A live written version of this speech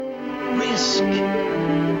risk.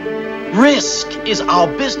 Risk is our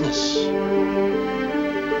business.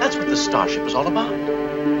 That's what the Starship is all about.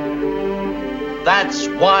 That's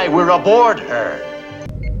why we're aboard her.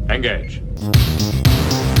 Engage.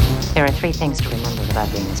 There are 3 things to remember about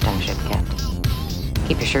being a starship captain.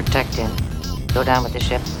 Keep your shirt tucked in, go down with the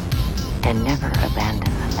ship, and never abandon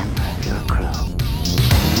a member of your crew.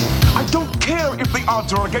 I don't care if the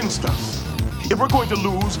odds are against us. If we're going to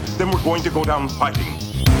lose, then we're going to go down fighting.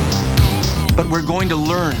 But we're going to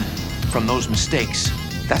learn from those mistakes.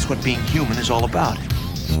 That's what being human is all about.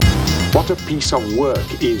 What a piece of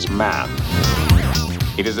work is man.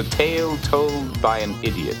 It is a tale told by an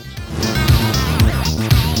idiot.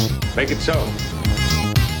 Make it so.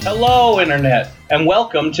 Hello, Internet, and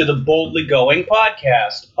welcome to the Boldly Going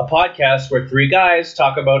podcast, a podcast where 3 guys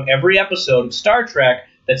talk about every episode of Star Trek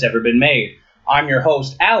that's ever been made. I'm your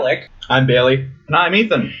host, Alec. I'm Bailey. And I'm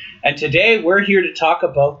Ethan. And today we're here to talk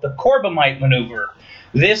about the Corbomite Maneuver.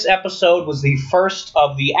 This episode was the first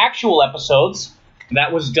of the actual episodes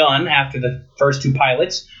that was done after the first 2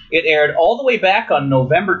 pilots. It aired all the way back on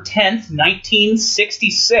November 10th,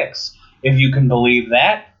 1966, if you can believe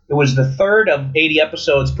that. It was the 3rd of 80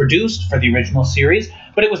 episodes produced for the original series,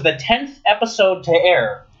 but it was the 10th episode to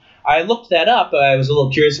air. I looked that up. I was a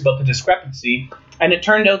little curious about the discrepancy, and it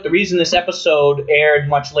turned out the reason this episode aired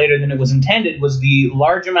much later than it was intended was the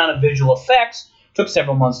large amount of visual effects took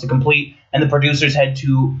several months to complete, and the producers had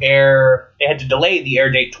to delay the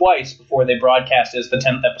air date twice before they broadcast it as the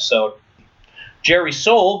 10th episode. Jerry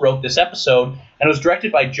Soule wrote this episode, and it was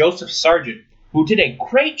directed by Joseph Sargent, who did a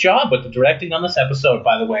great job with the directing on this episode,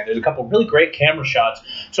 by the way. There's a couple really great camera shots.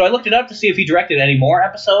 So I looked it up to see if he directed any more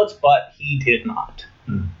episodes, but he did not,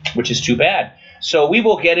 which is too bad. So we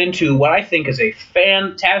will get into what I think is a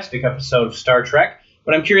fantastic episode of Star Trek,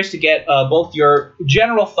 but I'm curious to get both your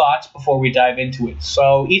general thoughts before we dive into it.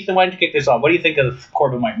 So, Ethan, why don't you kick this off? What do you think of the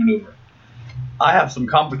Corbomite Maneuver? I have some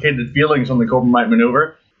complicated feelings on the Corbomite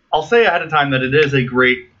Maneuver. I'll say ahead of time that it is a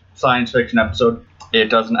great science fiction episode. It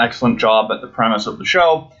does an excellent job at the premise of the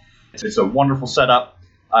show. It's a wonderful setup.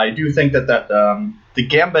 I do think that the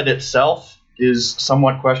gambit itself is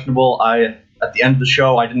somewhat questionable. At the end of the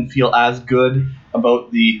show, I didn't feel as good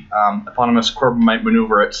about the eponymous Corbomite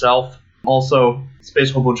Maneuver itself. Also,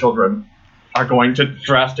 Space Hobo Children are going to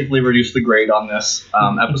drastically reduce the grade on this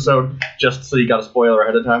episode, just so you got a spoiler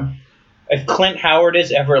ahead of time. If Clint Howard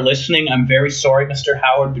is ever listening, I'm very sorry, Mr.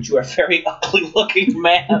 Howard, but you are a very ugly-looking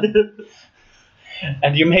man.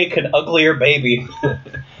 And you make an uglier baby.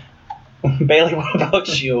 Bailey, what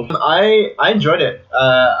about you? I enjoyed it.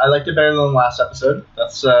 I liked it better than the last episode.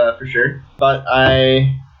 That's for sure. But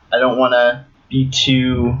I don't want to be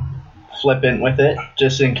too flippant with it,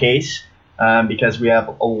 just in case, because we have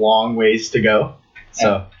a long ways to go.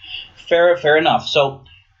 So fair enough. So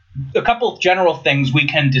a couple of general things we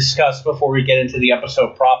can discuss before we get into the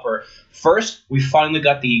episode proper. First, we finally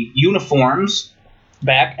got the uniforms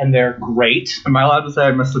back, and they're great. Am I allowed to say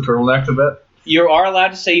I missed the turtlenecks a bit? You are allowed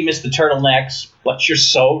to say you missed the turtlenecks, but you're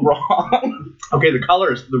so wrong. Okay,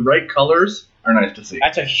 the right colors are nice to see.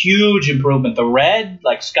 That's a huge improvement. The red,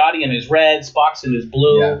 like Scotty in his red, Spock's in his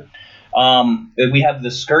blue. Yeah. We have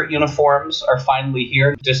the skirt uniforms are finally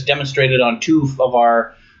here. Just demonstrated on 2 of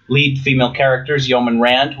our lead female characters, Yeoman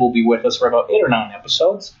Rand, who will be with us for about 8 or 9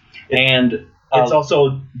 episodes. And it's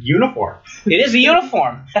also uniform. It is a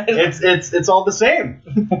uniform. It's all the same.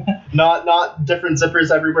 Not different zippers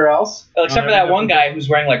everywhere else. Except for that one guy who's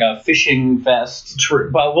wearing like a fishing vest. True.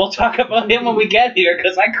 But we'll talk about him when we get here,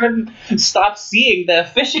 because I couldn't stop seeing the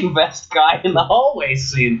fishing vest guy in the hallway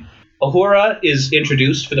scene. Uhura is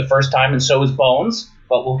introduced for the first time, and so is Bones.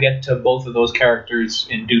 But we'll get to both of those characters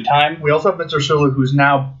in due time. We also have Mr. Sulu, who's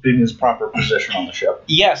now in his proper position on the ship.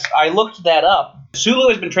 Yes, I looked that up. Sulu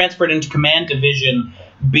has been transferred into Command Division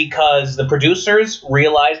because the producers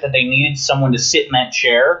realized that they needed someone to sit in that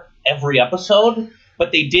chair every episode,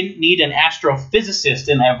 but they didn't need an astrophysicist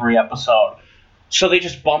in every episode. So they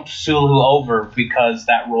just bumped Sulu over because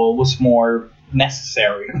that role was more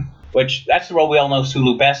necessary. Which, that's the role we all know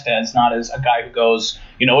Sulu best as, not as a guy who goes,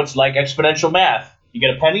 it's like exponential math. You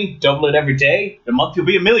get a penny, double it every day, in a month you'll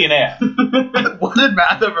be a millionaire. What did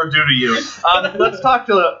math ever do to you? Let's talk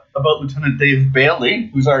about Lieutenant Dave Bailey,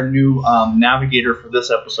 who's our new navigator for this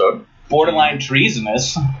episode. Borderline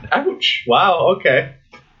treasonous. Ouch. Wow, okay.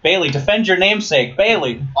 Bailey, defend your namesake.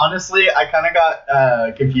 Bailey. Honestly, I kind of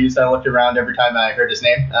got confused. I looked around every time I heard his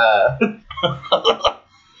name.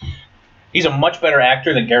 He's a much better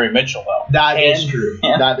actor than Gary Mitchell, though. That is true.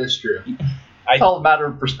 That is true. It's all a matter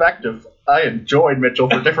of perspective. I enjoyed Mitchell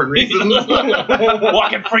for different reasons.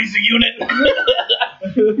 Walking freezer unit.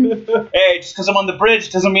 Hey, just because I'm on the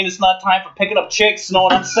bridge doesn't mean it's not time for picking up chicks. Know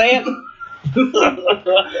what I'm saying?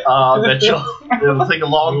 Mitchell, it'll take a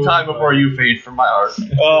long time before you fade from my heart.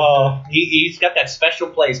 Oh, he's got that special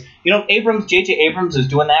place. You know, J.J. Abrams is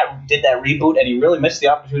did that reboot, and he really missed the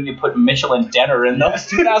opportunity to put Mitchell and Denner in those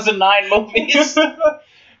 2009 movies.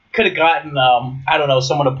 Could have gotten, I don't know,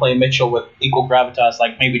 someone to play Mitchell with equal gravitas,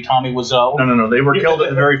 like maybe Tommy Wiseau. No. They were killed at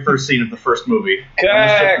the very first scene of the first movie. Correct. And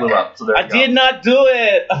the ship blew up, so there you I go. did not do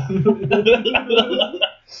it.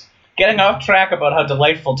 Getting off track about how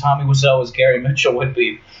delightful Tommy Wiseau as Gary Mitchell would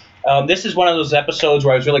be. This is one of those episodes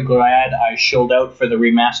where I was really glad I shilled out for the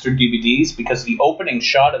remastered DVDs because the opening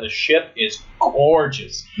shot of the ship is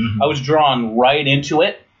gorgeous. I was drawn right into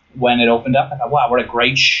it when it opened up. I thought, wow, what a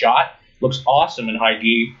great shot. Looks awesome in high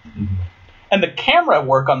D. And the camera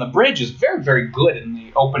work on the bridge is very, very good in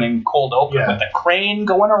the cold open with the crane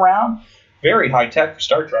going around. Very high tech for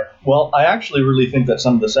Star Trek. Well, I actually really think that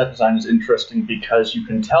some of the set design is interesting because you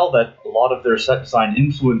can tell that a lot of their set design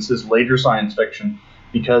influences later science fiction.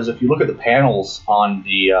 Because if you look at the panels on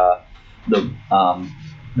the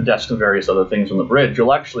desks and various other things on the bridge,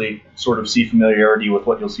 you'll actually sort of see familiarity with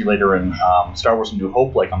what you'll see later in Star Wars A New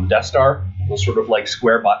Hope, like on the Death Star. Those sort of like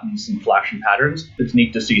square buttons and flashing patterns. It's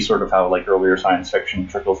neat to see sort of how like earlier science fiction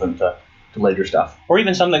trickles into later stuff. Or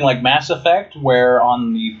even something like Mass Effect, where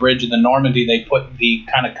on the bridge of the Normandy they put the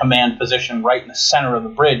kind of command position right in the center of the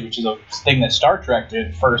bridge, which is a thing that Star Trek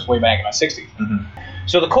did first way back in the 60s.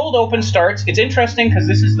 So the cold open starts. It's interesting because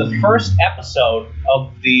this is the first episode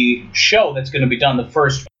of the show that's going to be done, the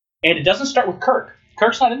first, and it doesn't start with Kirk.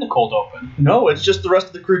 Kirk's not in the cold open. No, it's just the rest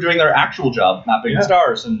of the crew doing their actual job, mapping the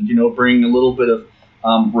stars, and bringing a little bit of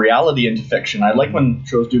reality into fiction. I like when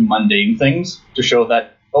shows do mundane things to show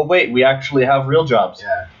that, oh wait, we actually have real jobs.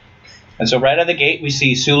 Yeah. And so right out of the gate, we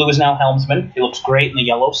see Sulu is now helmsman. He looks great in the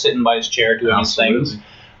yellow, sitting by his chair doing his things.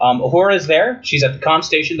 Uhura is there. She's at the comm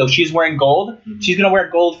station, though she's wearing gold. She's going to wear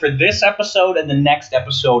gold for this episode and the next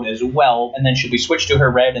episode as well, and then she'll be switched to her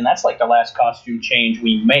red, and that's like the last costume change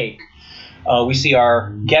we make. We see our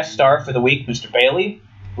guest star for the week, Mr. Bailey,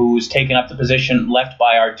 who's taken up the position left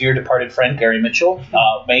by our dear departed friend, Gary Mitchell.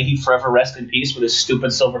 May he forever rest in peace with his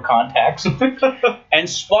stupid silver contacts. And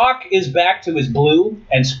Spock is back to his blue,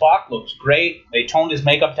 and Spock looks great. They toned his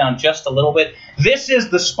makeup down just a little bit. This is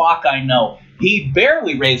the Spock I know. He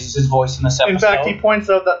barely raises his voice in this episode. In fact, he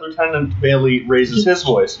points out that Lieutenant Bailey raises his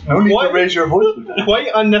voice. No need to raise your voice, Lieutenant.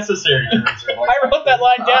 Quite unnecessary. I wrote that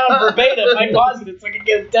line down verbatim. I paused it so I could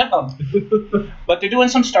get it down. But they're doing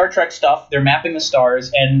some Star Trek stuff. They're mapping the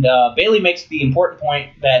stars, and Bailey makes the important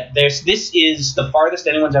point that this is the farthest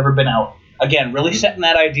anyone's ever been out. Again, really setting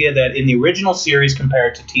that idea that in the original series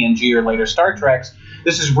compared to TNG or later Star Treks,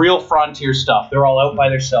 this is real frontier stuff. They're all out by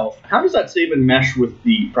themselves. How does that statement mesh with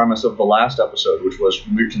the premise of the last episode, which was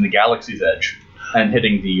reaching the galaxy's edge and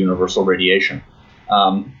hitting the universal radiation?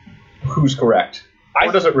 Who's correct?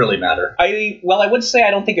 Or does it really matter? I would say I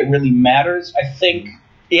don't think it really matters. I think,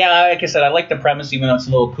 like I said, I like the premise, even though it's a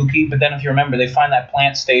little kooky. But then if you remember, they find that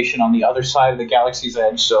plant station on the other side of the galaxy's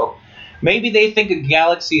edge. So maybe they think of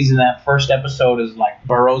galaxies in that first episode as like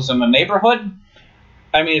burrows in the neighborhood.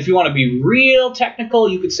 I mean, if you want to be real technical,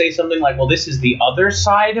 you could say something like, well, this is the other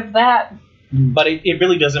side of that. But it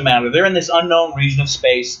really doesn't matter. They're in this unknown region of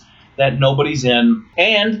space that nobody's in.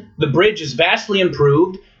 And the bridge is vastly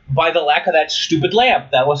improved by the lack of that stupid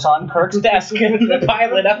lamp that was on Kirk's desk in the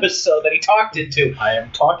pilot episode that he talked into. I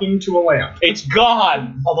am talking to a lamp. It's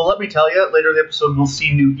gone. Although, let me tell you, later in the episode, we'll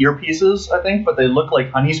see new earpieces, I think, but they look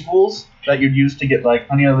like honey spools that you'd use to get, like,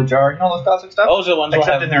 honey out of the jar. You know those classic stuff? Those are the ones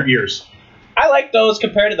except in their ears. I like those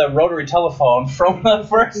compared to the rotary telephone from the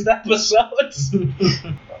first episodes.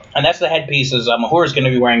 And that's the headpieces. Uhura's going to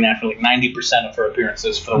be wearing that for like 90% of her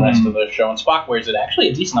appearances for the rest of the show, and Spock wears it actually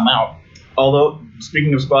a decent amount. Although,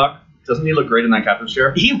 speaking of Spock, doesn't he look great in that captain's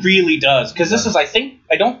chair? He really does, because this is, I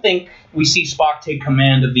don't think we see Spock take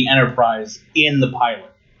command of the Enterprise in the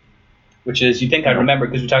pilot, which is, you think I remember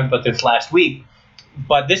because we talked about this last week,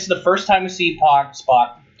 but this is the first time we see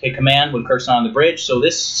Spock take command when Kirk's on the bridge, so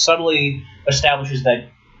this subtly establishes that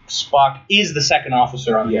Spock is the second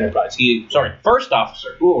officer on the Enterprise. First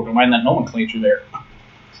officer. Ooh, don't mind that nomenclature there.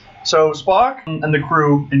 So Spock and the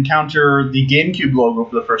crew encounter the GameCube logo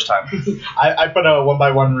for the first time. I put a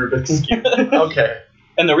 1x1 Rubik's Cube. Okay.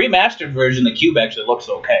 And the remastered version, the cube actually looks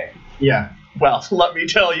okay. Yeah. Well, let me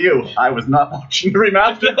tell you, I was not watching the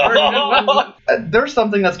remastered version. There's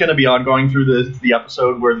something that's going to be ongoing through the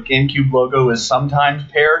episode where the GameCube logo is sometimes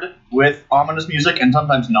paired with ominous music and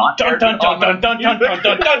sometimes not. Dun dun dun dun dun dun dun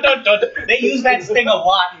dun dun dun dun. They use that sting a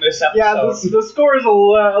lot in this episode. Yeah, the score is a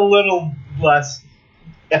little less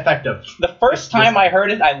effective. The first time I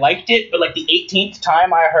heard it, I liked it, but like the 18th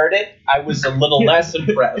time I heard it, I was a little less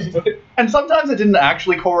impressed. And sometimes it didn't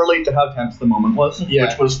actually correlate to how tense the moment was,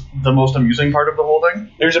 which was the most amusing part of the whole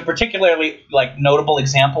thing. There's a particularly like notable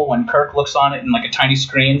example when Kirk looks on it in like a tiny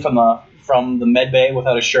screen from the med bay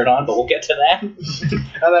without a shirt on, but we'll get to that.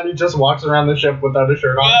 And then he just walks around the ship without a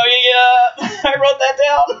shirt on. Oh yeah, I wrote that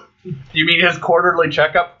down. You mean his quarterly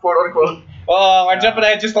checkup, quote unquote? Oh, I'm jumping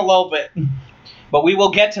ahead just a little bit. But we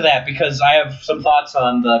will get to that because I have some thoughts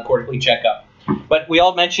on the quarterly checkup. But we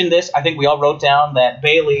all mentioned this. I think we all wrote down that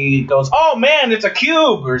Bailey goes, "Oh man, it's a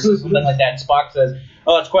cube," or something like that. And Spock says,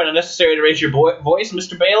 "Oh, it's quite unnecessary to raise your voice,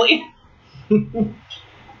 Mr. Bailey."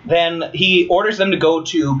 Then he orders them to go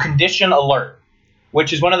to condition alert,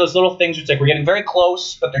 which is one of those little things where it's like we're getting very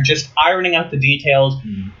close, but they're just ironing out the details.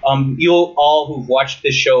 You all who've watched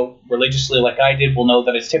this show religiously like I did will know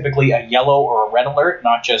that it's typically a yellow or a red alert,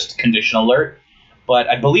 not just condition alert. But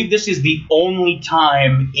I believe this is the only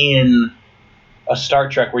time in a Star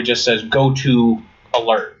Trek where it just says go to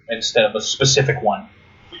alert instead of a specific one.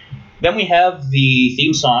 Then we have the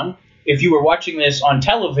theme song. If you were watching this on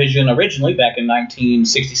television originally back in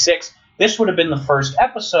 1966, this would have been the first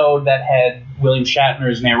episode that had William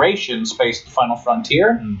Shatner's narration, Space the Final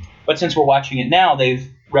Frontier. But since we're watching it now, they've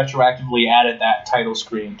retroactively added that title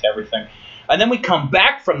screen to everything. And then we come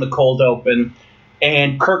back from the cold open,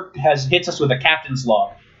 and Kirk hits us with a captain's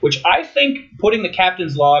log, which I think putting the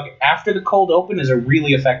captain's log after the cold open is a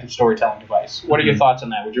really effective storytelling device. What are your thoughts on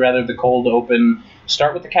that? Would you rather the cold open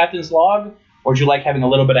start with the captain's log, or would you like having a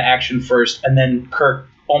little bit of action first, and then Kirk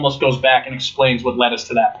almost goes back and explains what led us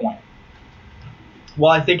to that point?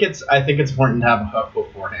 Well, I think it's important to have a hook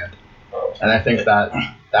beforehand, and I think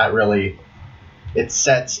that really it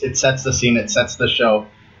sets the scene, it sets the show,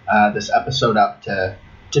 this episode up to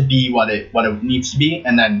be what it needs to be,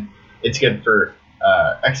 and then it's good for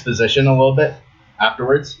exposition a little bit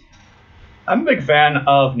afterwards. I'm a big fan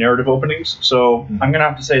of narrative openings, so I'm gonna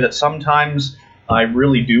have to say that sometimes I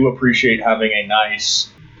really do appreciate having a nice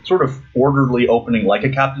sort of orderly opening like a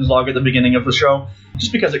captain's log at the beginning of the show,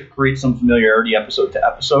 just because it creates some familiarity episode to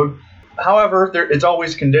episode. However, it's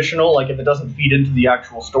always conditional. Like if it doesn't feed into the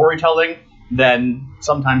actual storytelling, then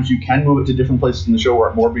sometimes you can move it to different places in the show where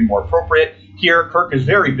it would be more appropriate. Here, Kirk is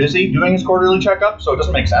very busy doing his quarterly checkup, so it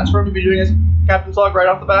doesn't make sense for him to be doing his captain's log right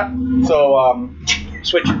off the bat. So,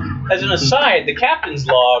 switch. As an aside, the captain's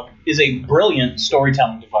log is a brilliant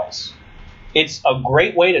storytelling device. It's a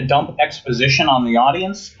great way to dump exposition on the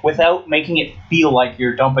audience without making it feel like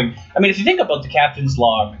you're dumping. I mean, if you think about the captain's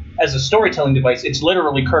log as a storytelling device, it's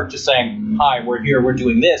literally Kirk just saying, "Hi, we're here, we're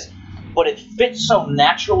doing this." But it fits so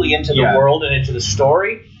naturally into the world and into the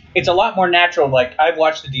story. It's a lot more natural. Like, I've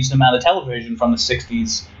watched a decent amount of television from the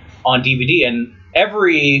 60s on DVD, and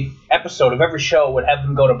every episode of every show would have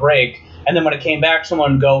them go to break, and then when it came back,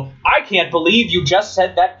 someone would go, "I can't believe you just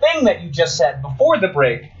said that thing that you just said before the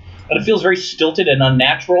break." And it feels very stilted and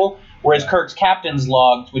unnatural, whereas Kirk's captain's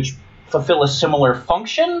logs, which fulfill a similar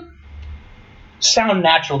function, sound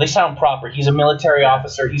natural. They sound proper. He's a military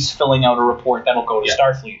officer. He's filling out a report that'll go to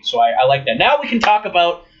Starfleet. So I like that. Now we can talk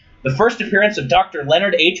about the first appearance of Dr.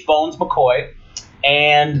 Leonard H. Bones McCoy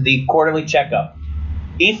and the quarterly checkup.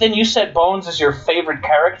 Ethan, you said Bones is your favorite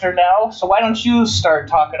character now, so why don't you start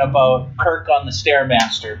talking about Kirk on the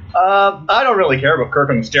Stairmaster? I don't really care about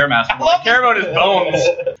Kirk on the Stairmaster. What I care about is Bones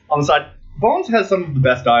on the side. Bones has some of the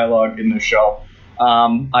best dialogue in this show.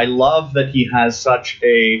 I love that he has such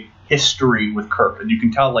a history with Kirk, and you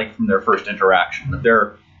can tell like from their first interaction that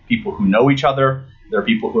they're people who know each other. They're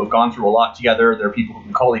people who have gone through a lot together. They're people who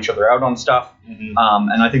can call each other out on stuff. And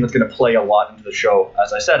I think that's going to play a lot into the show.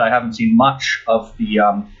 As I said, I haven't seen much of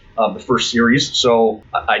the first series, so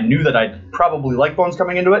I knew that I'd probably like Bones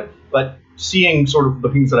coming into it, but seeing sort of the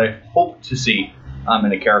things that I hope to see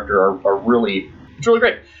in a character are really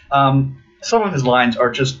great. Some of his lines are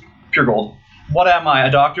just pure gold. What am I,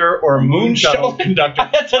 a doctor or a moon shuttle conductor?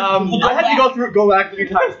 I had to go back a few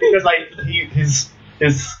times because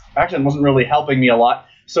his accent wasn't really helping me a lot.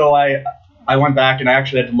 So I went back and I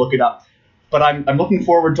actually had to look it up. But I'm looking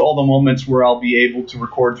forward to all the moments where I'll be able to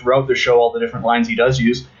record throughout the show all the different lines he does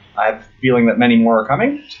use. I have a feeling that many more are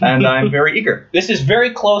coming, and I'm very eager. This is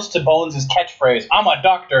very close to Bones' catchphrase, "I'm a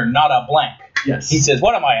doctor, not a blank." Yes. He says,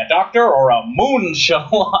 "What am I, a doctor or a moon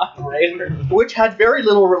shuttle operator?" Which had very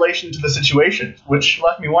little relation to the situation, which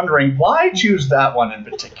left me wondering, why choose that one in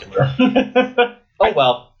particular? Oh,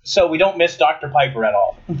 well. So we don't miss Dr. Piper at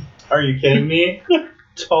all. Are you kidding me?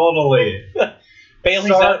 Totally.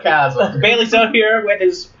 Bailey's sarcasm. Bailey's out here with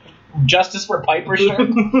his Justice for Piper shirt.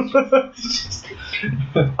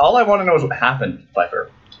 All I want to know is what happened, Piper.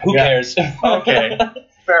 Who cares? Okay.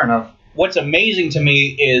 Fair enough. What's amazing to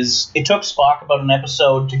me is it took Spock about an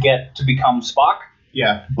episode to get to become Spock.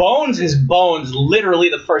 Yeah. Bones is Bones literally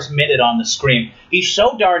the first minute on the screen. He's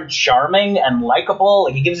so darn charming and likable.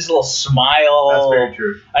 Like, he gives his little smile. That's very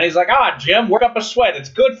true. And he's like, Jim, work up a sweat. It's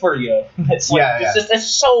good for you. It's like, it's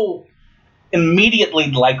so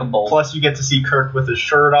immediately likable. Plus, you get to see Kirk with his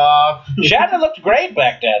shirt off. Shatner looked great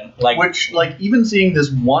back then. Even seeing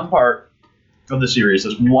this one part of the series,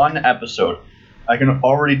 this one episode, I can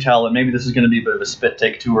already tell, and maybe this is going to be a bit of a spit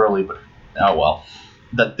take too early, but oh well,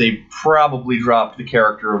 that they probably dropped the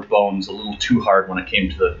character of Bones a little too hard when it came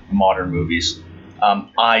to the modern movies.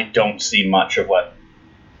 I don't see much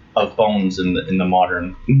of Bones in the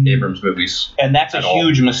modern Abrams movies, and that's a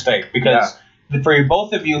huge mistake because for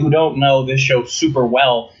both of you who don't know this show super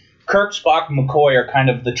well, Kirk, Spock, and McCoy are kind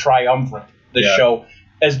of the triumvirate. The show,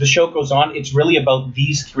 as the show goes on, it's really about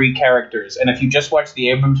these three characters, and if you just watch the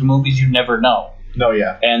Abrams movies, you never know. No,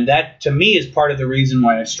 yeah. And that, to me, is part of the reason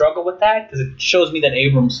why I struggle with that, because it shows me that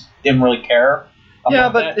Abrams didn't really care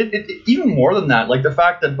about that. It even more than that, like the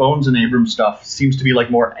fact that Bones and Abrams stuff seems to be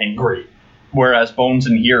like more angry, whereas Bones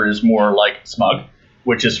in here is more like smug,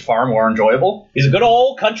 which is far more enjoyable. He's a good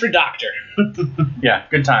old country doctor. Yeah,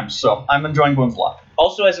 good times. So I'm enjoying Bones a lot.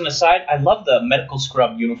 Also, as an aside, I love the medical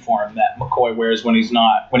scrub uniform that McCoy wears when he's in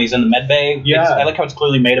the med bay. Yeah. I like how it's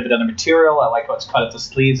clearly made of another material. I like how it's cut at the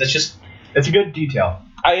sleeves. It's a good detail.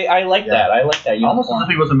 I like that. I like that uniform. Almost as if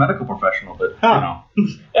he was a medical professional, but you know.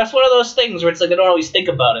 That's one of those things where it's like I don't always think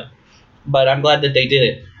about it, but I'm glad that they did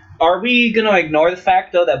it. Are we going to ignore the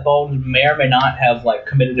fact, though, that Bones may or may not have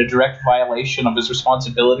committed a direct violation of his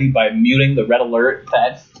responsibility by muting the red alert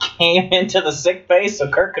that came into the sick bay so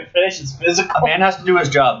Kirk could finish his physical? A man has to do his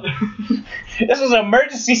job. This was an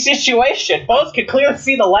emergency situation. Bones could clearly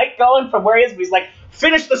see the light going from where he is, but he's like,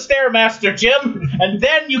 finish the Stairmaster, Jim, and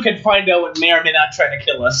then you can find out what may or may not try to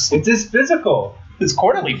kill us. It's his physical. It's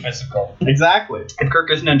quarterly physical. Exactly. If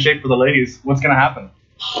Kirk isn't in shape for the ladies, what's going to happen?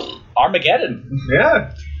 Armageddon.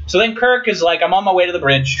 Yeah. So then Kirk is like, I'm on my way to the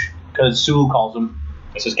bridge, because Sulu calls him.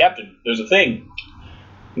 He says, Captain, there's a thing.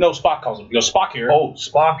 No, Spock calls him. He goes, Spock here. Oh,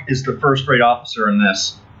 Spock is the first-rate officer in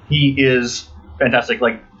this. He is fantastic.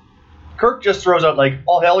 Like, Kirk just throws out,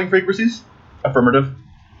 all hailing frequencies. Affirmative.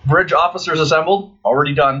 Bridge officers assembled.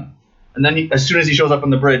 Already done. And then, as soon as he shows up on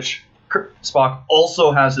the bridge, Spock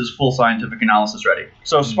also has his full scientific analysis ready.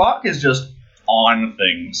 So Spock is just on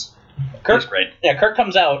things. Kirk's great. Yeah, Kirk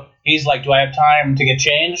comes out. He's like, do I have time to get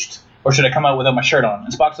changed? Or should I come out without my shirt on?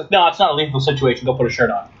 And Spock's like, no, it's not a lethal situation. Go put a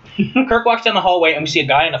shirt on. Kirk walks down the hallway, and we see a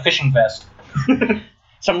guy in a fishing vest.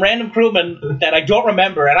 Some random crewman that I don't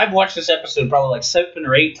remember, and I've watched this episode probably 7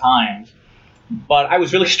 or 8 times. But I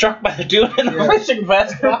was really struck by the dude in the fishing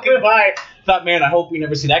vest walking by. Thought, man, I hope we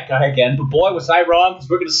never see that guy again. But boy, was I wrong, because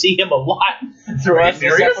we're going to see him a lot throughout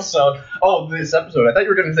this episode. Oh, this episode. I thought you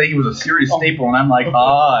were going to say he was a series staple, and I'm like,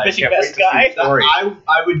 fishing vest guy.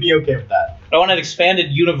 I would be okay with that. I want an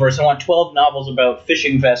expanded universe. I want 12 novels about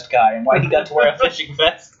fishing vest guy and why he got to wear a fishing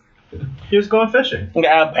vest. He was going fishing.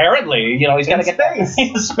 Apparently, he's got to get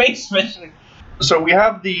space. Space fishing. So we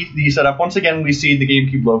have the setup. Once again, we see the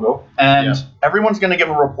GameCube logo, and everyone's going to give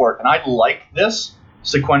a report. And I like this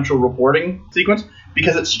sequential reporting sequence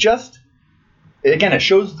because it's just, again, it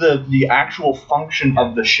shows the actual function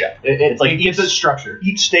of the ship. It gives it structure.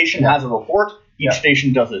 Each station has a report. Each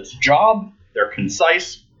station does its job. They're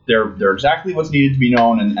concise. They're exactly what's needed to be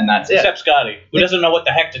known, and that's Except Scotty, who doesn't know what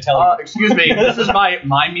the heck to tell you. Excuse me. This is my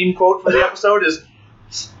meme quote for the episode is,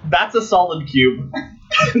 that's a solid cube.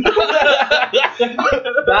 That's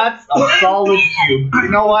a solid cube. You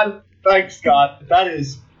know what? Thanks, Scott. That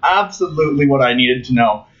is absolutely what I needed to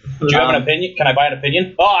know. Do you have an opinion? Can I buy an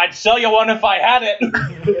opinion? Oh, I'd sell you one if I had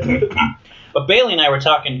it. But Bailey and I were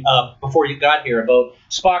talking before you got here about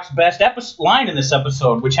Spock's best line in this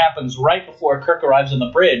episode, which happens right before Kirk arrives on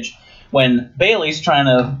the bridge, when Bailey's trying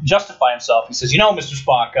to justify himself. He says, Mr.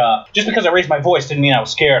 Spock, just because I raised my voice didn't mean I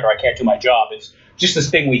was scared or I can't do my job. It's just this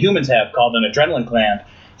thing we humans have called an adrenaline gland.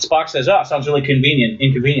 Spock says, sounds really inconvenient.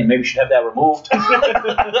 Maybe we should have that removed.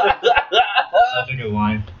 Such a good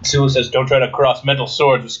line. Sulu says, don't try to cross mental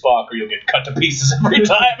swords with Spock or you'll get cut to pieces every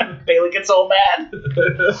time. And Bailey gets all mad.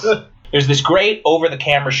 There's this great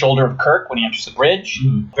over-the-camera shoulder of Kirk when he enters the bridge.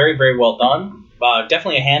 Very, very well done.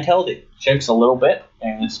 Definitely a handheld. It shakes a little bit,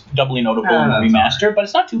 and it's doubly notable in the remaster, but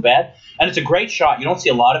it's not too bad. And it's a great shot. You don't see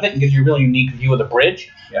a lot of it. It gives you a really unique view of the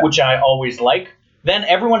bridge, which I always like. Then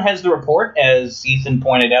everyone has the report, as Ethan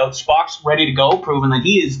pointed out. Spock's ready to go, proving that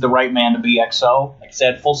he is the right man to be XO. Like I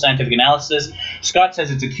said, full scientific analysis. Scott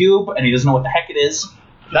says it's a cube, and he doesn't know what the heck it is.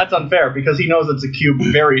 That's unfair, because he knows it's a cube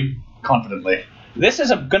very confidently. This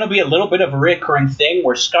is going to be a little bit of a recurring thing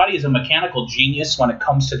where Scotty is a mechanical genius when it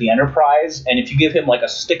comes to the Enterprise, and if you give him like a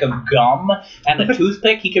stick of gum and a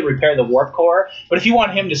toothpick, he can repair the warp core. But if you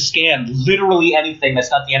want him to scan literally anything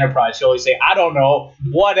that's not the Enterprise, he'll always say, I don't know,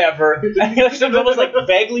 whatever. And he's almost like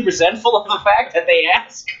vaguely resentful of the fact that they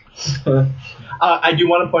ask. I do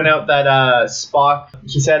want to point out that Spock,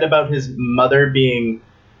 he said about his mother being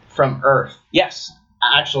from Earth. Yes.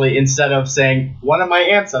 Actually, instead of saying, one of my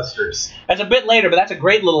ancestors. That's a bit later, but that's a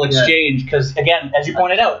great little exchange, because, again, as you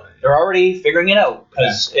pointed out, they're already figuring it out.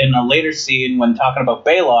 Because in a later scene, when talking about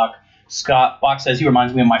Baylock, Spock says, he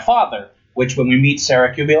reminds me of my father, which when we meet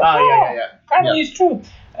Sarek, you'll be like, apparently it's true.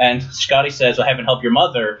 And Scotty says, I haven't helped your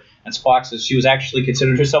mother. And Spock says she was actually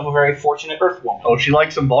considered herself a very fortunate Earth woman. Oh, she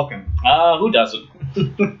likes some Vulcan. Who doesn't?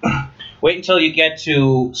 Wait until you get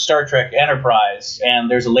to Star Trek Enterprise, and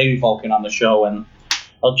there's a lady Vulcan on the show, and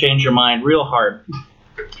I'll change your mind real hard.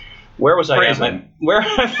 Where was I at?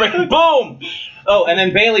 Boom! Oh, and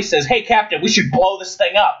then Bailey says, hey, Captain, we should blow this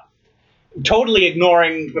thing up. Totally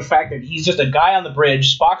ignoring the fact that he's just a guy on the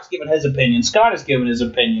bridge. Spock's given his opinion. Scott has given his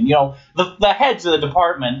opinion. You know, the heads of the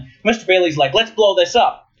department. Mr. Bailey's like, let's blow this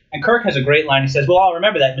up. And Kirk has a great line. He says, well, I'll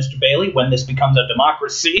remember that, Mr. Bailey, when this becomes a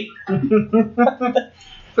democracy.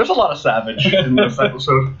 There's a lot of savage in this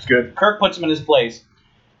episode. It's good. Kirk puts him in his place.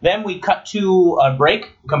 Then we cut to a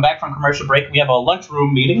break. We come back from commercial break. We have a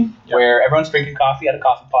lunchroom meeting where everyone's drinking coffee out of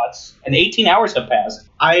coffee pots. And 18 hours have passed.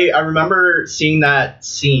 I remember seeing that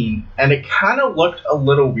scene, and it kind of looked a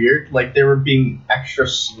little weird, like they were being extra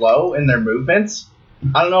slow in their movements.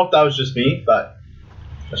 I don't know if that was just me, but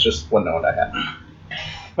that's just one note I had.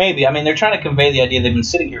 Maybe. I mean, they're trying to convey the idea they've been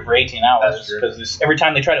sitting here for 18 hours. Because every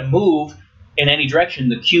time they try to move in any direction,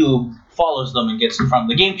 the cube follows them and gets in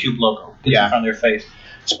front of the GameCube logo. Gets in front of their face.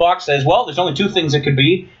 Spock says, well, there's only two things it could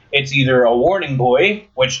be. It's either a warning buoy,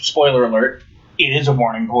 which, spoiler alert, it is a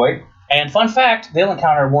warning buoy. And fun fact, they'll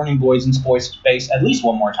encounter warning buoys in space at least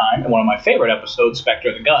one more time in one of my favorite episodes, Spectre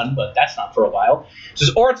of the Gun, but that's not for a while. It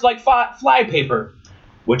says, or it's like fly paper,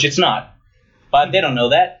 which it's not. But they don't know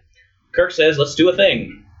that. Kirk says, let's do a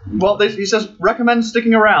thing. Well, he says, recommend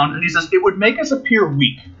sticking around, and he says, it would make us appear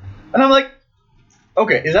weak. And I'm like,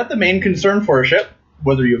 okay, is that the main concern for a ship?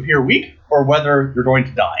 Whether you appear weak or whether you're going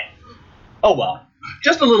to die? Oh, well.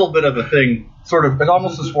 Just a little bit of a thing. Sort of, it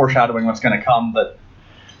almost is foreshadowing what's going to come, but...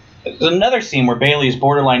 There's another scene where Bailey is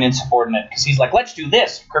borderline insubordinate, because he's like, let's do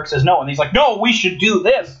this. Kirk says no, and he's like, no, we should do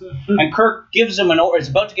this. And Kirk gives him an order, is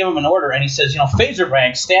about to give him an order, and he says, phaser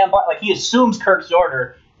rank, stand by. Like, he assumes Kirk's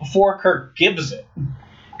order before Kirk gives it.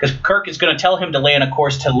 Because Kirk is going to tell him to lay in a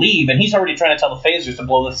course to leave, and he's already trying to tell the phasers to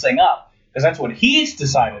blow this thing up, because that's what he's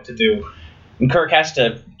decided to do. And Kirk has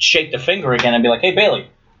to shake the finger again and be like, hey, Bailey,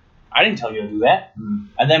 I didn't tell you to do that.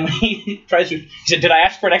 And then when he said, did I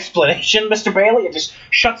ask for an explanation, Mr. Bailey? It just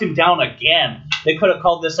shuts him down again. They could have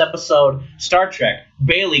called this episode Star Trek,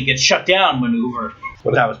 Bailey Gets Shut Down Maneuver.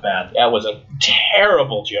 But that was bad. That was a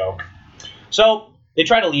terrible joke. So they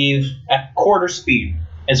try to leave at quarter speed,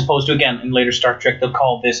 as opposed to, again, in later Star Trek, they'll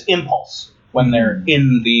call this impulse when they're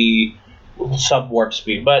in the sub-warp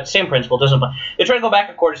speed. But same principle. Doesn't. They try to go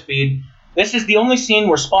back at quarter speed. This is the only scene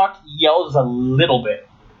where Spock yells a little bit,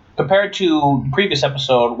 compared to the previous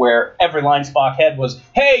episode where every line Spock had was,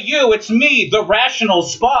 hey, you, it's me, the rational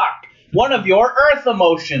Spock, one of your Earth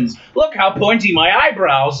emotions. Look how pointy my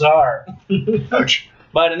eyebrows are. Ouch.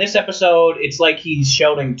 But in this episode, it's like he's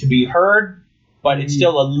shouting to be heard, but it's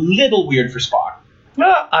still a little weird for Spock.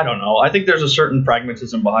 I don't know. I think there's a certain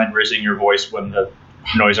pragmatism behind raising your voice when the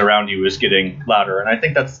noise around you is getting louder, and I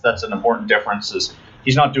think that's an important difference. Is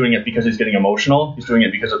he's not doing it because he's getting emotional. He's doing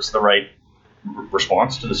it because it's the right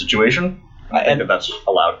response to the situation. I think that's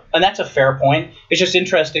allowed. And that's a fair point. It's just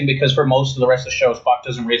interesting because for most of the rest of the show, Spock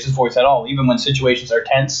doesn't raise his voice at all. Even when situations are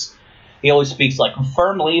tense, he always speaks like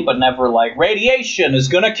firmly, but never like, radiation is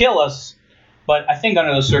going to kill us. But I think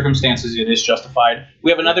under those circumstances, it is justified.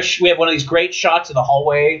 We have we have one of these great shots of the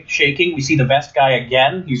hallway shaking. We see the vest guy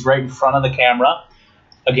again. He's right in front of the camera.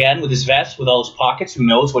 Again, with his vest, with all his pockets. Who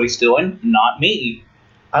knows what he's doing? Not me.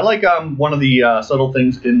 I like one of the subtle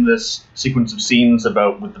things in this sequence of scenes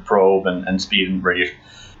with the probe and speed and radiation.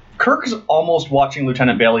 Kirk is almost watching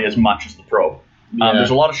Lieutenant Bailey as much as the probe. Yeah.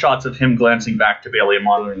 There's a lot of shots of him glancing back to Bailey and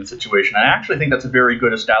monitoring the situation. And I actually think that's a very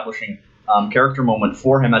good establishing character moment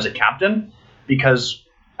for him as a captain, because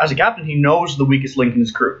as a captain, he knows the weakest link in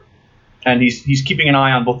his crew. And he's keeping an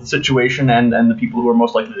eye on both the situation and the people who are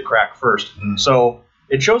most likely to crack first. So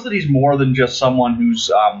it shows that he's more than just someone who's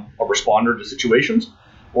a responder to situations.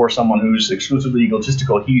 or someone who's exclusively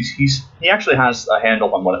egotistical. He actually has a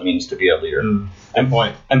handle on what it means to be a leader. Good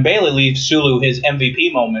point. And Bailey leaves Sulu his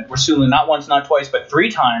MVP moment, where Sulu not once, not twice, but 3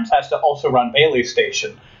 times has to also run Bailey's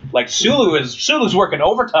station. Like Sulu's working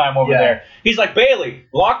overtime over there. He's like, Bailey,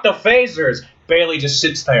 lock the phasers. Bailey just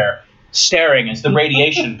sits there staring as the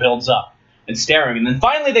radiation builds up and staring. And then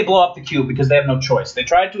finally they blow up the cube because they have no choice. They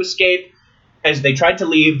tried to escape. As they tried to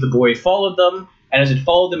leave, the boy followed them. And as it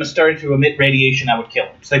followed them, it started to emit radiation that would kill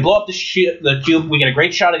him. So they blow up the cube. We get a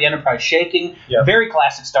great shot of the Enterprise shaking. Yep. Very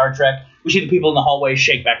classic Star Trek. We see the people in the hallway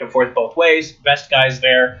shake back and forth both ways. Best guy's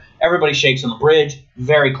there. Everybody shakes on the bridge.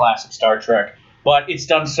 Very classic Star Trek. But it's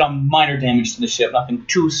done some minor damage to the ship. Nothing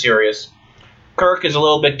too serious. Kirk is a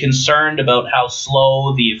little bit concerned about how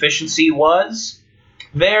slow the efficiency was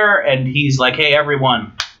there. And he's like, hey,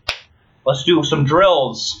 everyone, let's do some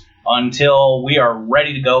drills until we are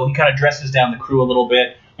ready to go. He kind of dresses down the crew a little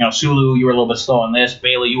bit. You know, Sulu, you were a little bit slow on this.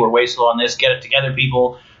 Bailey, you were way slow on this. Get it together,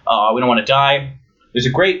 people. We don't want to die. There's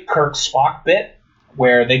a great Kirk-Spock bit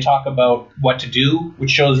where they talk about what to do,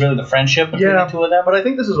 which shows really the friendship between the two of them. But I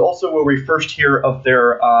think this is also where we first hear of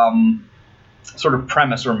their sort of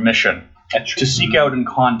premise or mission to seek out and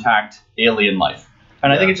contact alien life.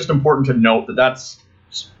 And I think it's just important to note that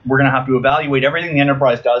we're going to have to evaluate everything the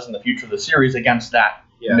Enterprise does in the future of the series against that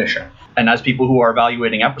mission. And as people who are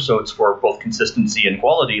evaluating episodes for both consistency and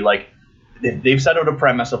quality, like they've set out a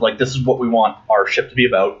premise of like, this is what we want our ship to be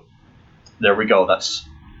about. There we go. That's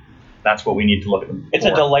what we need to look at them It's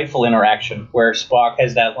for. a delightful interaction where Spock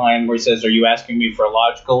has that line where he says, are you asking me for a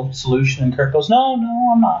logical solution? And Kirk goes, no,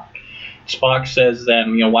 I'm not. Spock says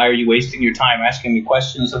then, why are you wasting your time asking me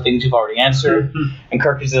questions of things you've already answered? And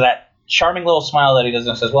Kirk gives that charming little smile that he does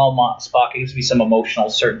and says, well, Spock, it gives me some emotional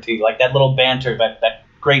certainty. Like that little banter, that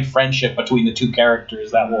great friendship between the two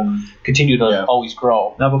characters that will continue to always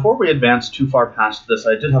grow. Now, before we advance too far past this,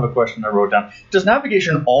 I did have a question I wrote down. Does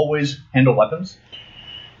navigation always handle weapons?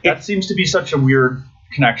 That seems to be such a weird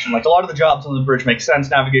connection. Like, a lot of the jobs on the bridge make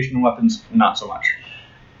sense. Navigation and weapons, not so much.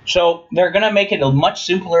 So they're going to make it much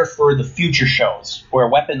simpler for the future shows, where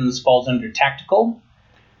weapons falls under tactical.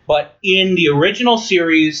 But in the original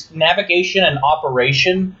series, navigation and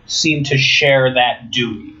operation seem to share that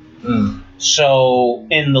duty. So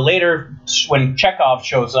in the later, when Chekhov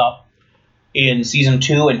shows up in season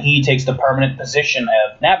 2 and he takes the permanent position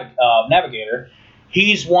of navigator,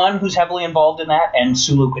 he's one who's heavily involved in that, and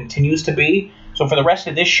Sulu continues to be. So for the rest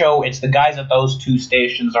of this show, it's the guys at those 2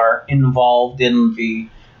 stations are involved in the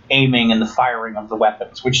aiming and the firing of the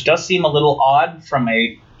weapons, which does seem a little odd from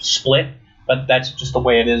a split, but that's just the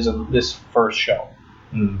way it is in this first show.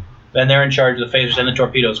 Then they're in charge of the phasers and the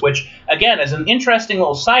torpedoes, which, again, as an interesting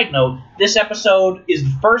little side note, this episode is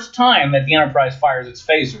the first time that the Enterprise fires its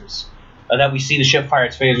phasers. That we see the ship fire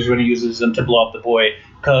its phasers when it uses them to blow up the boy,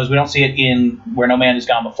 because we don't see it in Where No Man Has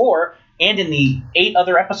Gone Before, and in the 8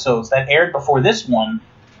 other episodes that aired before this one,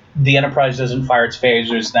 the Enterprise doesn't fire its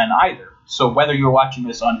phasers then either. So whether you're watching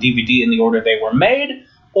this on DVD in the order they were made,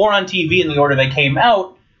 or on TV in the order they came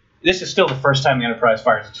out, this is still the first time the Enterprise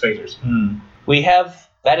fires its phasers. We have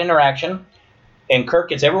that interaction, and Kirk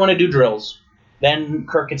gets everyone to do drills. Then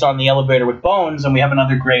Kirk gets on the elevator with Bones, and we have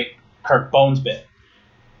another great Kirk-Bones bit.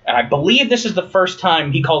 And I believe this is the first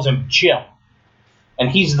time he calls him Jim.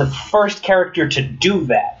 And he's the first character to do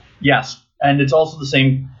that. Yes, and it's also the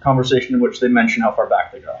same conversation in which they mention how far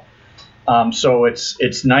back they go. So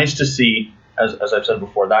it's nice to see, as I've said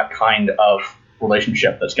before, that kind of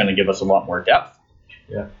relationship that's going to give us a lot more depth.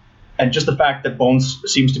 Yeah. And just the fact that Bones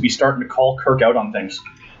seems to be starting to call Kirk out on things.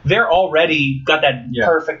 They're already got that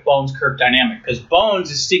perfect Bones-Kirk dynamic, because Bones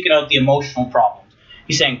is seeking out the emotional problems.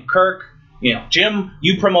 He's saying, Kirk, Jim,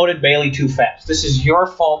 you promoted Bailey too fast. This is your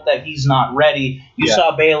fault that he's not ready. You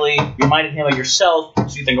saw Bailey, you reminded him of yourself,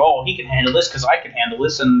 so you think, oh, he can handle this because I can handle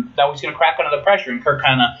this, and that was going to crack under the pressure. And Kirk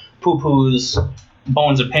kind of poo-poos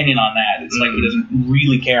Bones' opinion on that. It's like he doesn't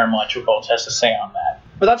really care much what Bones has to say on that.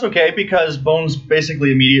 But that's okay, because Bones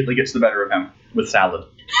basically immediately gets the better of him with salad.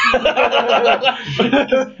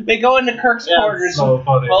 They go into Kirk's quarters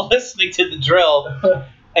while listening to the drill,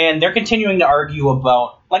 and they're continuing to argue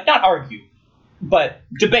about, not argue, but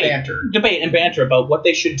debate and banter about what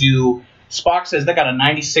they should do. Spock says they got a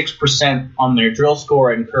 96% on their drill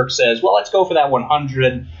score, and Kirk says, well, let's go for that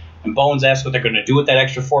 100. And Bones asks what they're going to do with that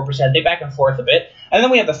extra 4%. They back and forth a bit. And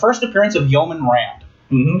then we have the first appearance of Yeoman Rand.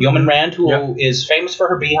 Yeoman Rand, who is famous for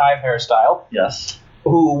her beehive hairstyle. Yes.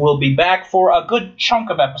 Who will be back for a good chunk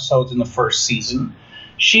of episodes in the first season.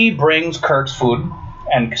 She brings Kirk's food,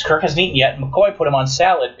 and because Kirk hasn't eaten yet, McCoy put him on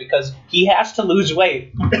salad because he has to lose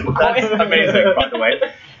weight. That's amazing, by the way.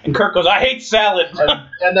 And Kirk goes, I hate salad.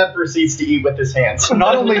 And then proceeds to eat with his hands.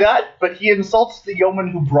 Not only that, but he insults the yeoman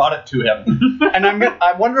who brought it to him. And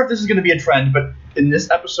I wonder if this is going to be a trend, but in this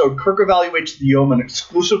episode, Kirk evaluates the yeoman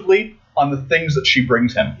exclusively on the things that she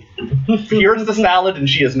brings him. Here's the salad, and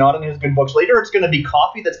she is not in his good books. Later, it's going to be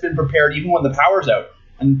coffee that's been prepared even when the power's out.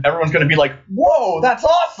 And everyone's going to be like, whoa, that's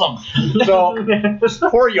awesome! So, this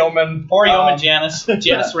poor yeoman. Poor yeoman Janice.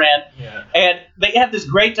 Janice Rand. Yeah. And they have this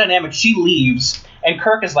great dynamic. She leaves, and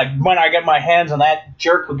Kirk is like, when I get my hands on that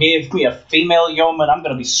jerk who gave me a female yeoman, I'm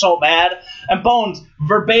going to be so mad. And Bones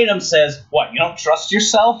verbatim says, what, you don't trust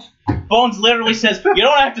yourself? Bones literally says, you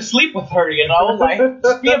don't have to sleep with her, you know? Like,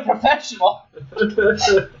 just be a professional.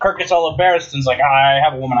 Kirk gets all embarrassed and's like, I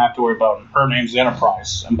have a woman I have to worry about. Her name's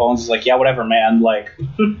Enterprise. And Bones is like, yeah, whatever, man. Like,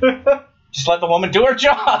 just let the woman do her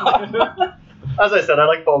job. As I said, I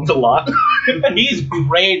like Bones a lot. He's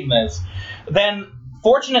great in this. Then,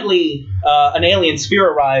 fortunately, an alien sphere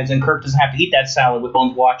arrives, and Kirk doesn't have to eat that salad with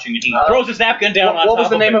Bones watching, and he throws his napkin down on top of it. What was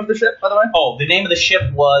the name of the ship, by the way? Oh, the name of the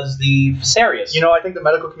ship was the Viserius. You know, I think the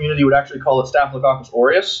medical community would actually call it Staphylococcus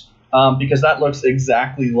aureus, because that looks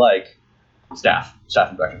exactly like staph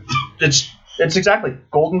infection. It's exactly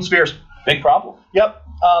golden spheres. Big problem. Yep.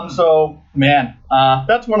 So, man,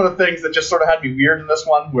 that's one of the things that just sort of had me weird in this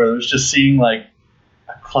one, where there's just seeing, like,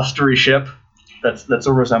 a clustery ship that sort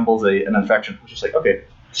of resembles an infection. It's just like, okay.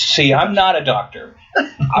 See, I'm not a doctor.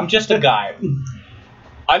 I'm just a guy.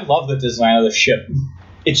 I love the design of the ship.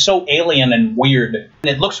 It's so alien and weird, and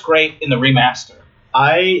it looks great in the remaster.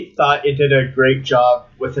 I thought it did a great job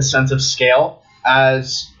with a sense of scale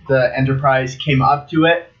as the Enterprise came up to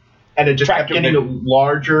it, and it just kept getting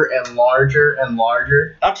larger and larger and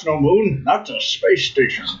larger. That's no moon. That's a space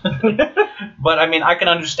station. But, I mean, I can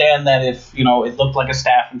understand that if, you know, it looked like a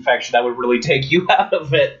staph infection, that would really take you out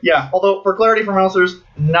of it. Yeah, although, for clarity from listeners,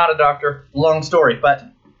 not a doctor, long story. But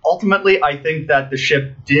ultimately, I think that the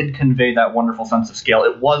ship did convey that wonderful sense of scale.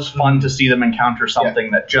 It was fun to see them encounter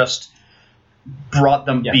something that just brought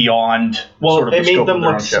them beyond sort of the scope of their own ship. It made them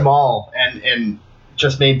look small and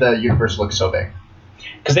just made the universe look so big.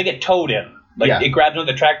 Because they get towed in. Like, it grabs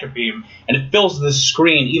another tractor beam, and it fills the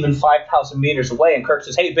screen even 5,000 meters away, and Kirk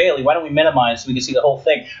says, hey, Bailey, why don't we minimize so we can see the whole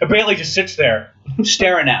thing? And Bailey just sits there,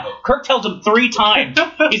 staring at it. Kirk tells him 3 times.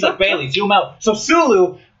 He's like, Bailey, zoom out. So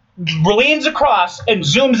Sulu leans across and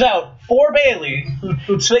zooms out for Bailey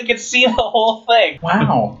so they can see the whole thing.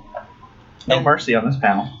 Wow. No mercy on this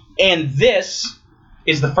panel. And this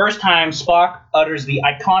is the first time Spock utters the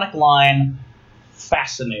iconic line,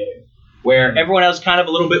 fascinating. Where everyone else kind of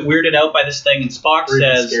a little bit weirded out by this thing, and Spock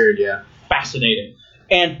says, scared, yeah. Fascinating.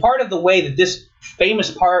 And part of the way that this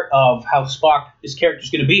famous part of how his character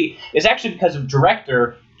is going to be is actually because of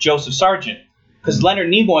director Joseph Sargent. Because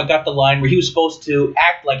Leonard Nimoy got the line where he was supposed to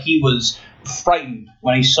act like he was frightened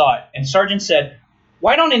when he saw it. And Sargent said,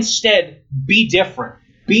 why don't instead be different?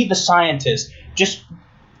 Be the scientist. Just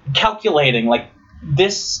calculating, like,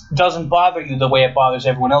 this doesn't bother you the way it bothers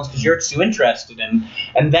everyone else because you're too interested in.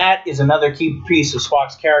 And that is another key piece of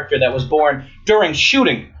Spock's character that was born during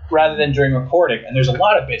shooting rather than during recording. And there's a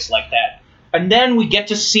lot of bits like that. And then we get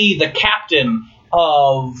to see the captain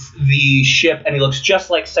of the ship, and he looks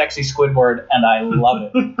just like sexy Squidward, and I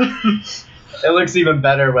love it. It looks even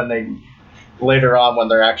better when later on when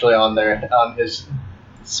they're actually on his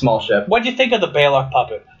small ship. What'd you think of the Baylock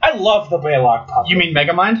puppet? I love the Baylock puppet. You mean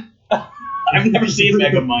Megamind? I've never seen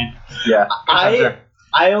Megamind. Yeah.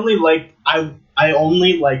 I only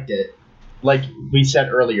liked it, like we said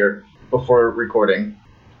earlier before recording.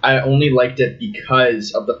 I only liked it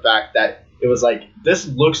because of the fact that it was like, this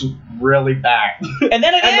looks really bad. And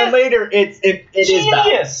then later it is bad.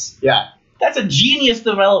 Genius. Yeah. That's a genius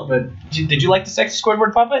development. Did you like the sexy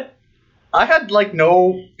Squidward puppet? I had, like,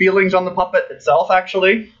 no feelings on the puppet itself,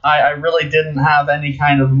 actually. I really didn't have any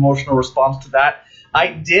kind of emotional response to that. I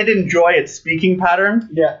did enjoy its speaking pattern.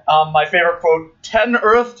 Yeah. My favorite quote, 10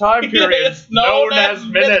 Earth time periods known as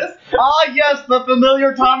minutes. Ah, yes, the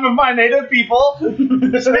familiar time of my native people.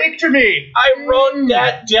 Speak to me. I wrote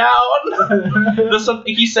that down.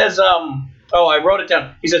 He says, I wrote it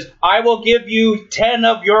down. He says, I will give you 10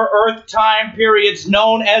 of your Earth time periods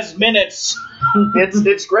known as minutes.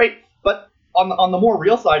 It's great. But on the more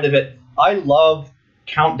real side of it, I love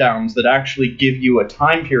countdowns that actually give you a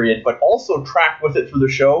time period, but also track with it through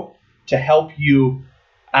the show to help you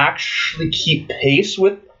actually keep pace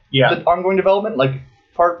with the ongoing development. Like,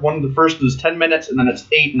 part 1 of the first is 10 minutes, and then it's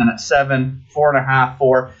 8, and then it's 7, 4.5,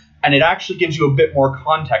 4, and it actually gives you a bit more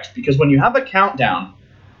context, because when you have a countdown,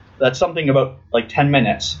 that's something about, like, 10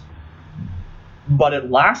 minutes, but it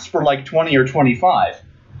lasts for, like, 20 or 25,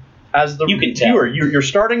 as the You can tell. viewer, you're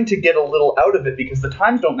starting to get a little out of it because the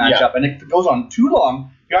times don't match up, and if it goes on too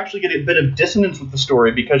long, you actually get a bit of dissonance with the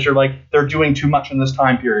story because you're like, they're doing too much in this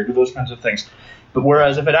time period, or those kinds of things. But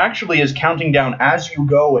whereas if it actually is counting down as you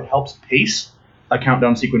go, it helps pace a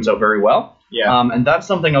countdown sequence out very well. Yeah. And that's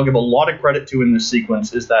something I'll give a lot of credit to in this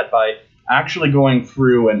sequence, is that by actually going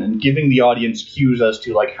through and giving the audience cues as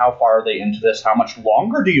to like how far are they into this, how much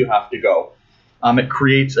longer do you have to go, it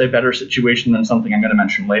creates a better situation than something I'm going to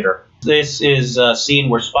mention later. This is a scene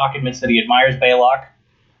where Spock admits that he admires Baylock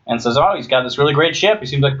and says, oh, he's got this really great ship. He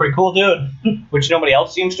seems like a pretty cool dude, which nobody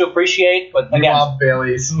else seems to appreciate. But again, Meanwhile,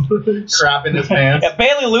 Bailey's crap in his pants. yeah,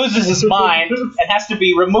 Bailey loses his mind and has to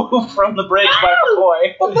be removed from the bridge by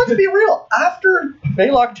McCoy. But let's be real. After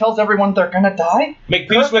Baylock tells everyone they're going to die, Make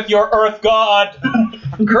peace with your Earth God.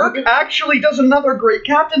 Kirk actually does another great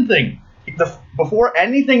captain thing. Before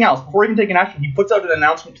anything else, before even taking action, he puts out an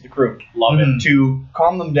announcement to the crew. Love it. To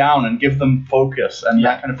calm them down and give them focus and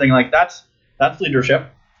that kind of thing. Like that's leadership,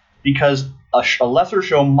 because a lesser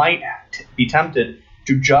show might be tempted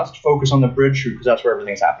to just focus on the bridge shoot because that's where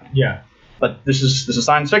everything's happening. Yeah. But this is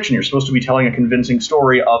science fiction. You're supposed to be telling a convincing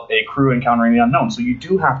story of a crew encountering the unknown, so you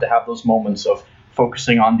do have to have those moments of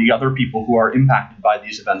focusing on the other people who are impacted by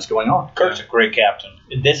these events going on. Kirk's a great captain.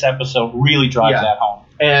 This episode really drives that home.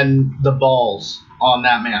 And the balls on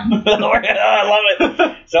that man. I love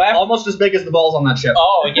it. So Almost as big as the balls on that ship.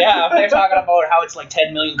 oh yeah, they're talking about how it's like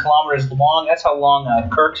 10 million kilometers long. That's how long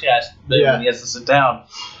Kirk has when he has to sit down.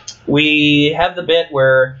 We have the bit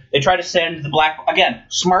where they try to send the black... Again,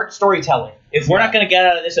 smart storytelling. If we're not going to get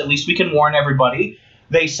out of this, at least we can warn everybody.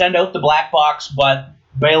 They send out the black box, but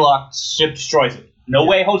Baylock's ship destroys it. No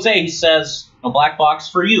way, Jose, he says, no black box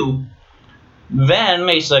for you. Then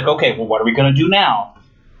he's like, okay, well, what are we going to do now?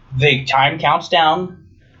 The time counts down.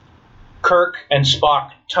 Kirk and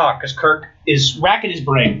Spock talk, because Kirk is racking his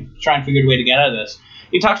brain, trying to figure a way to get out of this.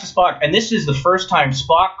 He talks to Spock, and this is the first time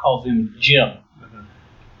Spock calls him Jim.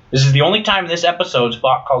 This is the only time in this episode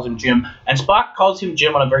Spock calls him Jim, and Spock calls him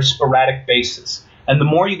Jim on a very sporadic basis. And the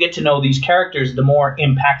more you get to know these characters, the more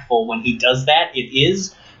impactful when he does that it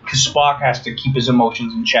is, because Spock has to keep his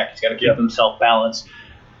emotions in check. He's got to keep himself balanced.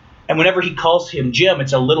 And whenever he calls him Jim,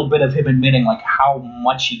 it's a little bit of him admitting like how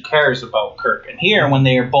much he cares about Kirk. And here, when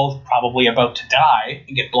they are both probably about to die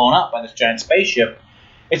and get blown up by this giant spaceship,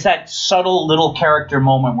 it's that subtle little character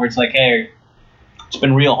moment where it's like, hey, it's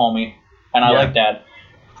been real, homie. And I like that.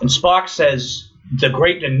 And Spock says, and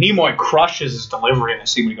Nimoy crushes his delivery in the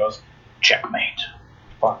scene when he goes, checkmate.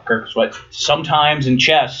 Kirk's like, sometimes in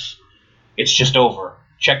chess, it's just over.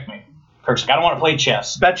 Checkmate. Kirk's like, I don't want to play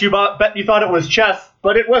chess. Bet you thought it was chess,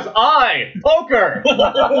 but it was poker.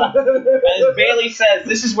 As Bailey says,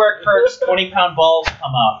 this is where Kirk's 20-pound balls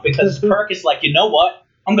come out, because Kirk is like, you know what?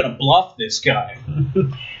 I'm going to bluff this guy.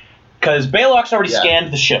 Because Baylock's already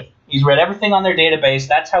scanned the ship. He's read everything on their database.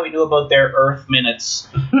 That's how he knew about their Earth minutes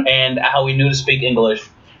and how he knew to speak English.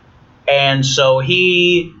 And so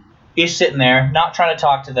he is sitting there, not trying to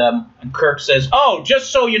talk to them. And Kirk says, oh, just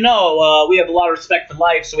so you know, we have a lot of respect for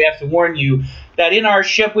life, so we have to warn you that in our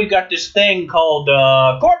ship we've got this thing called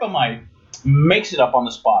Corbomite. Makes it up on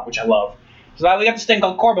the spot, which I love. So we got this thing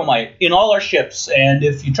called Corbomite in all our ships, and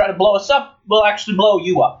if you try to blow us up, we'll actually blow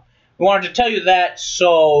you up. We wanted to tell you that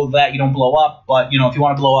so that you don't blow up, but, if you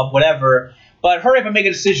want to blow up, whatever. But hurry up and make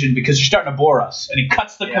a decision because you're starting to bore us. And he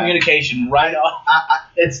cuts the communication right off.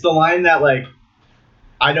 It's the line that, like,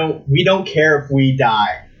 we don't care if we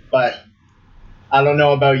die, but I don't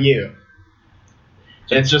know about you.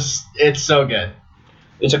 It's so good.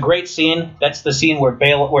 It's a great scene. That's the scene where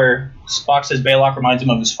Spock says Baylock reminds him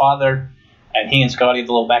of his father, and he and Scotty have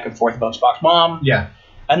a little back and forth about Spock's mom. Yeah.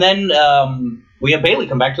 And then we have Bailey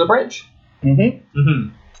come back to the bridge.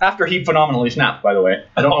 After he phenomenally snapped, by the way.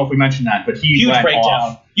 I don't know if we mentioned that, but he huge went breakdown.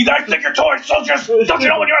 off. You guys think you're toy soldiers? Don't you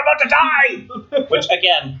know when you're about to die? Which,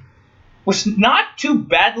 again, was not too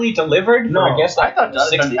badly delivered. No, I guess I thought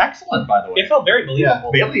that was excellent, by the way. It felt very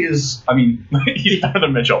believable. Yeah, Bailey is, he's better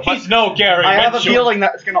than Mitchell. He's no Gary I have a Mitchell. feeling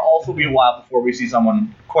that it's going to also be a while before we see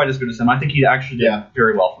someone quite as good as him. I think he actually did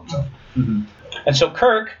very well for himself. And so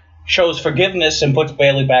Kirk shows forgiveness and puts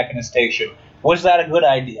Bailey back in his station. Was that a good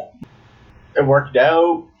idea? It worked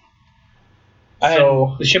out.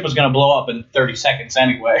 So the ship was going to blow up in 30 seconds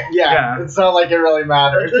anyway. Yeah, it's not like it really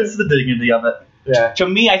matters. That's the dignity of it. Yeah. To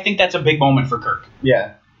me, I think that's a big moment for Kirk.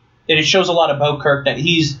 Yeah. And it shows a lot about Kirk that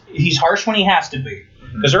he's harsh when he has to be.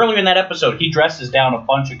 Because earlier in that episode, he dresses down a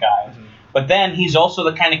bunch of guys. But then he's also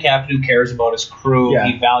the kind of captain who cares about his crew. Yeah.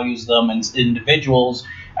 He values them as individuals.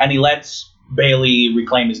 And he lets Bailey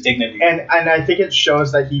reclaim his dignity. And I think it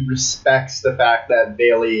shows that he respects the fact that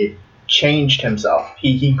Bailey changed himself.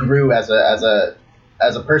 He grew as a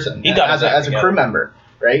person. He got as a crew member,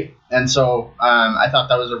 right? And so I thought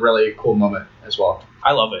that was a really cool moment as well.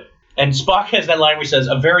 I love it. And Spock has that line where he says,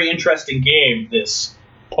 "A very interesting game, this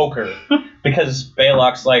poker," because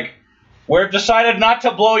Baylock's like, "We've decided not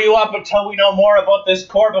to blow you up until we know more about this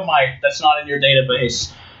Corbomite that's not in your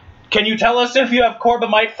database. Can you tell us if you have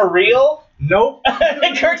Corbomite for real?" Nope.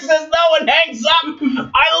 And Kirk says no and hangs up.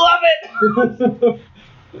 I love it.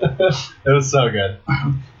 It was so good.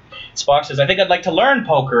 Spock says, "I think I'd like to learn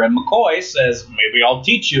poker," and McCoy says, "Maybe I'll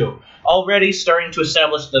teach you." Already starting to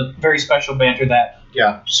establish the very special banter that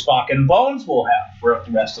Spock and Bones will have throughout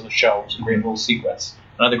the rest of the show. It's a great little sequence.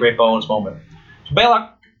 Another great Bones moment. So Baylock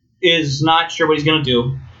is not sure what he's going to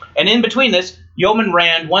do. And in between this, Yeoman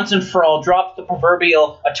Rand, once and for all, drops the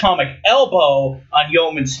proverbial atomic elbow on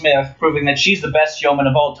Yeoman Smith, proving that she's the best yeoman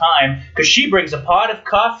of all time, because she brings a pot of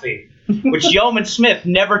coffee, which Yeoman Smith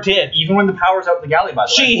never did. Even when the power's out in the galley, by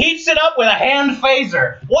the way. She heats it up with a hand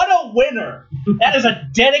phaser. What a winner. That is a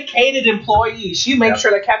dedicated employee. She makes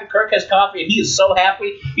sure that Captain Kirk has coffee, and he is so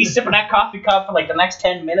happy. He's sipping that coffee cup for like the next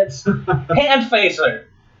 10 minutes. Hand phaser.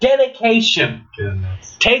 Dedication.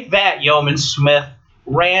 Goodness. Take that, Yeoman Smith.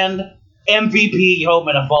 Rand, MVP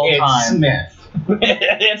yeoman of all time. Smith.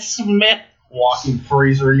 It's Smith. Walking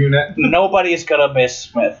freezer unit. Nobody is going to miss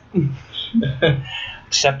Smith.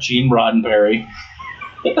 Except Gene Roddenberry.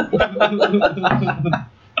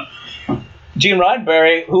 Gene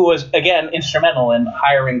Roddenberry, who was, again, instrumental in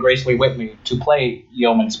hiring Grace Lee Whitney to play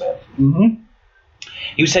Yeoman Smith. Mm-hmm.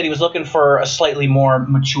 He said he was looking for a slightly more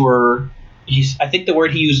mature... I think the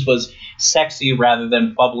word he used was sexy rather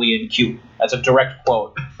than bubbly and cute. That's a direct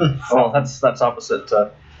quote. Well, that's opposite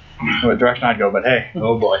what direction I'd go, but hey.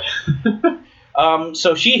 Oh, boy.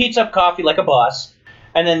 So she heats up coffee like a boss.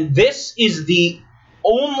 And then this is the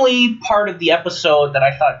only part of the episode that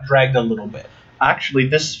I thought dragged a little bit. Actually,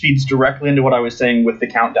 this feeds directly into what I was saying with the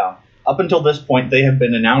countdown. Up until this point, they have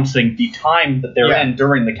been announcing the time that they're in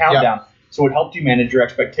during the countdown, so it helped you manage your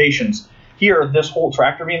expectations. Here, this whole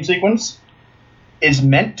tractor beam sequence is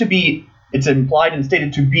meant to be, it's implied and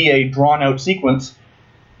stated to be a drawn-out sequence,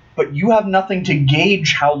 but you have nothing to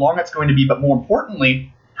gauge how long it's going to be, but more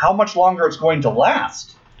importantly, how much longer it's going to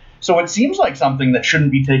last. So it seems like something that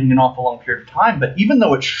shouldn't be taking an awful long period of time, but even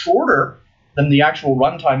though it's shorter than the actual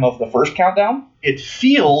runtime of the first countdown, it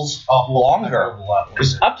feels longer.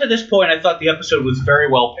 Because up to this point, I thought the episode was very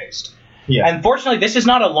well paced. Yeah. Unfortunately, this is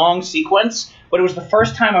not a long sequence, but it was the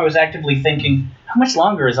first time I was actively thinking, how much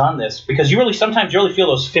longer is on this? Because sometimes you really feel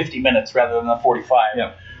those 50 minutes rather than the 45.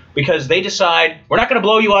 Yeah. Because they decide, we're not going to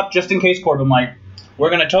blow you up just in case, Corbomite. We're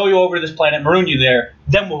going to tow you over to this planet, maroon you there,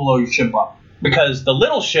 then we'll blow your ship up. Because the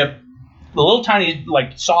little ship, the little tiny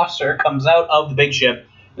saucer comes out of the big ship.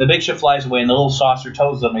 The big ship flies away, and the little saucer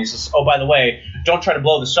tows them. And he says, oh, by the way, don't try to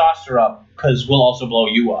blow the saucer up, because we'll also blow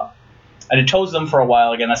you up. And it tows them for a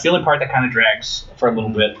while again. That's the only part that kind of drags for a little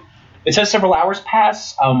bit. It says several hours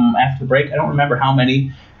pass after the break. I don't remember how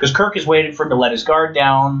many, because Kirk is waiting for him to let his guard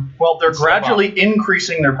down. Well, they're gradually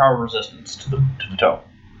increasing their power resistance to the tow.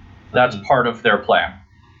 That's part of their plan,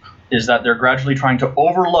 is that they're gradually trying to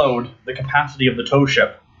overload the capacity of the tow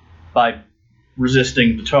ship by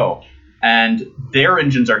resisting the tow. And their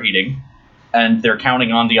engines are heating, and they're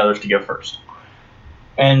counting on the others to give first.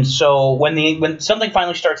 And so when something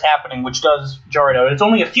finally starts happening, which does jar it out, it's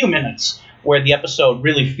only a few minutes where the episode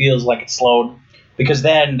really feels like it's slowed, because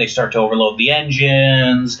then they start to overload the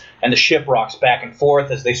engines, and the ship rocks back and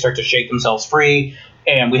forth as they start to shake themselves free.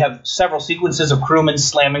 And we have several sequences of crewmen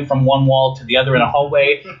slamming from one wall to the other in a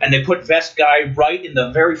hallway, and they put Vest Guy right in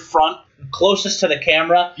the very front, closest to the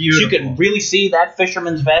camera. Beautiful. So you can really see that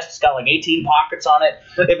fisherman's vest. It's got like 18 pockets on it.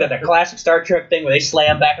 They've got that classic Star Trek thing where they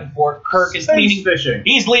slam back and forth. Kirk is leaning fishing.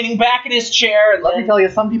 He's leaning back in his chair. And Let me tell you,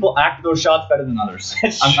 some people act those shots better than others.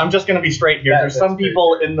 I'm just going to be straight here. Yeah, There's that's some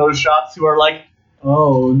people in those shots who are like,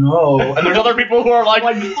 oh no. And there's other people who are like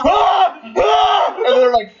and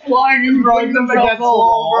they're like flying and throwing themselves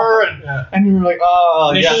all over. And you're like,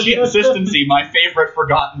 oh, yeah. Consistency, my favorite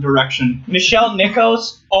forgotten direction. Michelle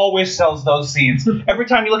Nikos always sells those scenes. Every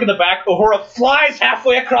time you look in the back, Uhura flies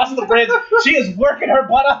halfway across the bridge. She is working her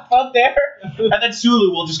butt off out there. And then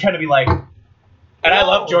Sulu will just kind of be like, and I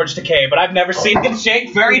love George Takei, but I've never seen him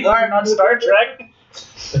shake very hard on Star Trek.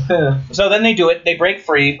 So then they do it. They break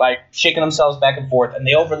free by shaking themselves back and forth, and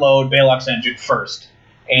they overload Baylock's engine first.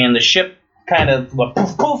 And the ship kind of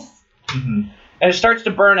poof, poof. Mm-hmm. And it starts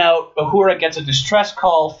to burn out. Uhura gets a distress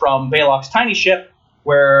call from Baylock's tiny ship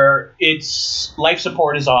where its life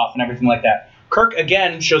support is off and everything like that. Kirk,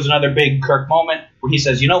 again, shows another big Kirk moment where he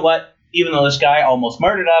says, you know what? Even though this guy almost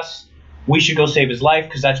murdered us, we should go save his life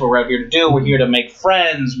because that's what we're out here to do. We're here to make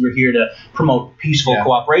friends. We're here to promote peaceful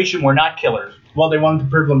cooperation. We're not killers. Well, they wanted to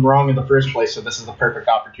prove them wrong in the first place, so this is the perfect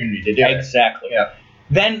opportunity to do it. Exactly. Yeah.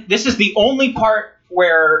 Then this is the only part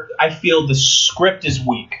where I feel the script is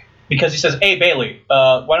weak. Because he says, hey, Bailey,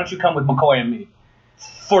 why don't you come with McCoy and me?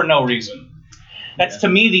 For no reason. That's, to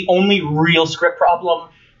me, the only real script problem.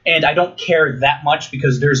 And I don't care that much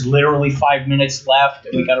because there's literally 5 minutes left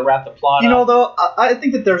and we got to wrap the plot up. Though, I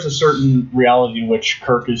think that there's a certain reality in which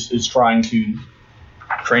Kirk is trying to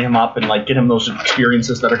train him up and like get him those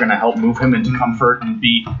experiences that are going to help move him into comfort and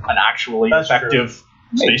be an actually effective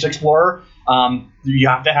space explorer. You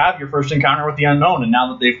have to have your first encounter with the unknown, and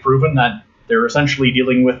now that they've proven that they're essentially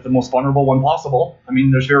dealing with the most vulnerable one possible, I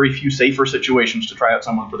mean, there's very few safer situations to try out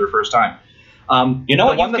someone for their first time. You know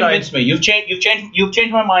what? You've convinced me. You've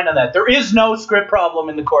changed my mind on that. There is no script problem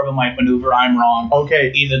in the Corbomite Maneuver. I'm wrong.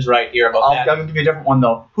 Okay, Ethan's right here about that. I'm going to give you a different one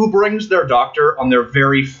though. Who brings their doctor on their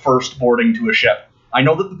very first boarding to a ship? I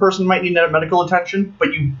know that the person might need medical attention,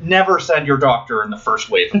 but you never send your doctor in the first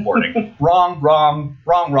wave of boarding. Wrong.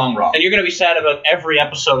 And you're going to be sad about every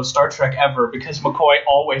episode of Star Trek ever because McCoy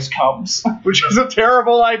always comes. Which is a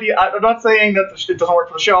terrible idea. I'm not saying that it doesn't work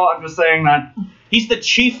for the show. I'm just saying that he's the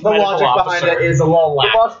chief the medical logic officer. behind it is a little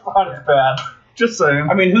lack. The logic behind it's bad. Just saying.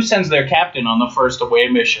 I mean, who sends their captain on the first away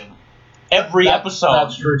mission? Every episode.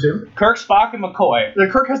 That's true, too. Kirk, Spock, and McCoy.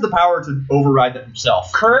 Kirk has the power to override that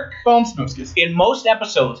himself. Kirk, Bones, no excuse. in most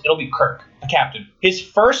episodes, it'll be Kirk, the captain. His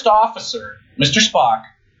first officer, Mr. Spock,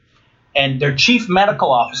 and their chief medical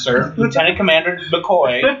officer, Lieutenant Commander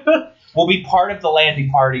McCoy, will be part of the landing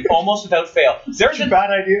party almost without fail. There's a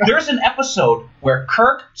bad idea. There's an episode where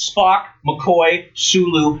Kirk, Spock, McCoy,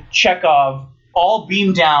 Sulu, Chekhov all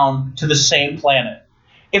beam down to the same planet.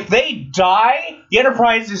 If they die, the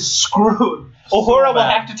Enterprise is screwed. Uhura will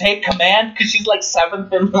have to take command because she's like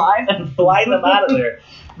 7th in line and fly them out of there.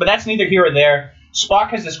 But that's neither here or there.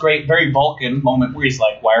 Spock has this great, very Vulcan moment where he's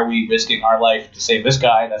like, why are we risking our life to save this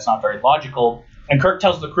guy? That's not very logical. And Kirk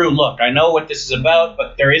tells the crew, look, I know what this is about,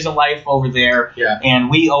 but there is a life over there, and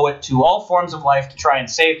we owe it to all forms of life to try and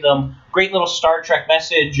save them. Great little Star Trek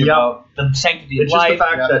message about the sanctity of life. It's just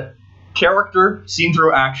the fact that character, seen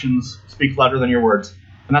through actions, speak louder than your words.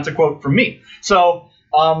 And that's a quote from me. So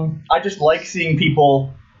I just like seeing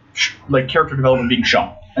people, like character development being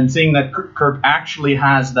shown. And seeing that Kirk actually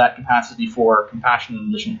has that capacity for compassion in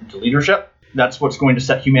addition to leadership. That's what's going to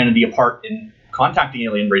set humanity apart in contacting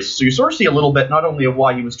alien races. So you sort of see a little bit not only of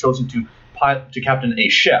why he was chosen to captain a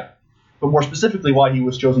ship, but more specifically why he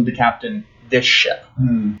was chosen to captain this ship.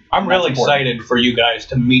 I'm really excited for you guys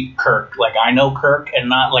to meet Kirk. Like, I know Kirk and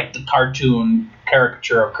not like the cartoon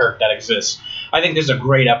caricature of Kirk that exists. I think this is a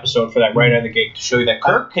great episode for that right out of the gate to show you that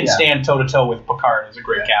Kirk can stand toe-to-toe with Picard as a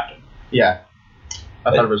great captain. Yeah.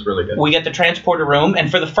 I thought it was really good. We get the transporter room,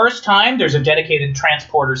 and for the first time, there's a dedicated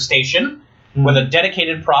transporter station with a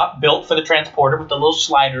dedicated prop built for the transporter with the little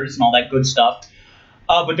sliders and all that good stuff.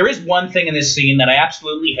 But there is one thing in this scene that I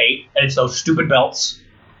absolutely hate, and it's those stupid belts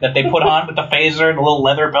that they put on with the phaser and the little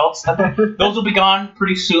leather belts. Those will be gone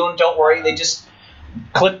pretty soon, don't worry. They just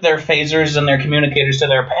clip their phasers and their communicators to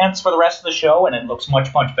their pants for the rest of the show, and it looks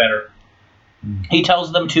much, much better. He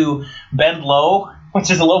tells them to bend low, which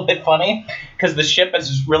is a little bit funny, because the ship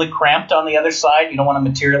is really cramped on the other side. You don't want to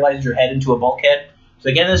materialize your head into a bulkhead. So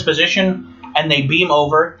they get in this position, and they beam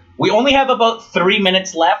over. We only have about 3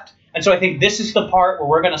 minutes left, and so I think this is the part where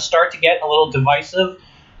we're going to start to get a little divisive.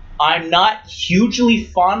 I'm not hugely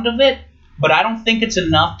fond of it, but I don't think it's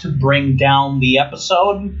enough to bring down the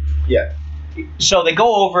episode. Yeah. So they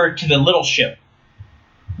go over to the little ship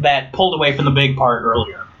that pulled away from the big part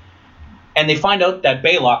earlier. And they find out that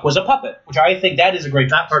Baylock was a puppet, which I think that is a great...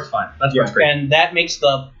 That part's fine. That's great. And that makes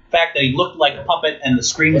the fact that he looked like a puppet and the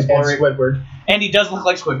screen was blurry. And Squidward. And he does look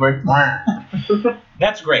like Squidward.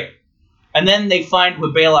 That's great. And then they find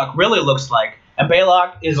what Baylock really looks like. And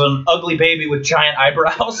Baylock is an ugly baby with giant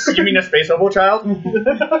eyebrows. You mean a space hobo child?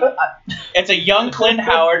 It's a young Clint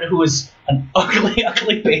Howard who is an ugly,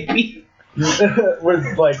 ugly baby.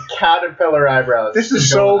 With, like, caterpillar eyebrows. This is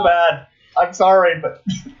so bad. I'm sorry, but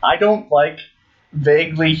I don't like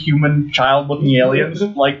vaguely human child-looking aliens,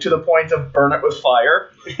 like to the point of burn it with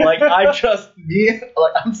fire. Like,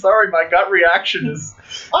 I'm sorry, my gut reaction is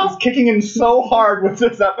kicking in so hard with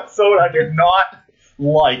this episode. I do not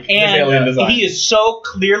like this alien design. He is so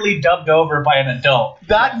clearly dubbed over by an adult.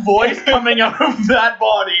 That voice coming out of that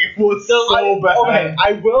body was so bad. Okay,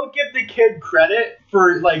 I will give the kid credit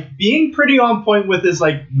for, like, being pretty on point with his,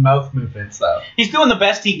 like, mouth movements, though. He's doing the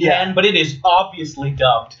best he can, but it is obviously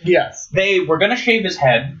dubbed. Yes. They were going to shave his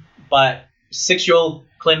head, but 6-year-old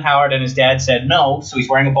Clint Howard and his dad said no, so he's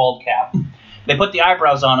wearing a bald cap. They put the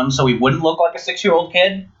eyebrows on him so he wouldn't look like a 6-year-old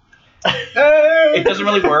kid. It doesn't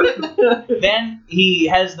really work. Then he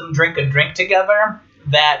has them drink a drink together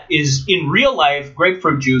that is, in real life,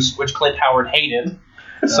 grapefruit juice, which Clint Howard hated.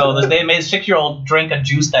 So they made a 6-year-old drink a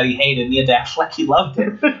juice that he hated, and he had to act like he loved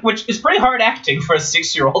it, which is pretty hard acting for a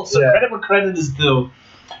 6-year-old, so credit where credit is due.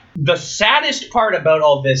 The saddest part about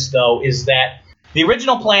all this, though, is that the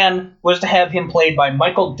original plan was to have him played by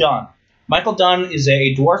Michael Dunn. Michael Dunn is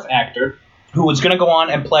a dwarf actor who was going to go on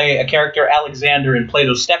and play a character, Alexander, in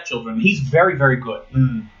Plato's Stepchildren. He's very, very good.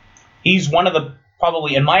 He's one of the,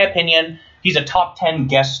 probably, in my opinion, he's a top 10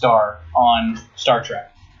 guest star on Star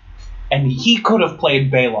Trek. And he could have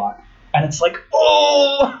played Baylock. And it's like,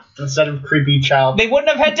 oh! Instead of creepy child. They wouldn't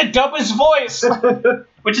have had to dub his voice,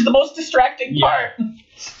 which is the most distracting part.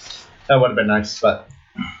 That would have been nice, but...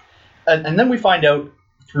 And then we find out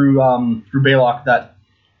through Baylock that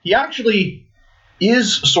he actually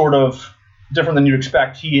is sort of different than you'd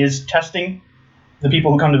expect. He is testing the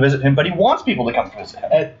people who come to visit him, but he wants people to come to visit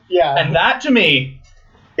him. And that, to me,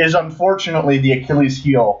 is unfortunately the Achilles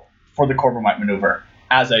heel for the Corbomite Maneuver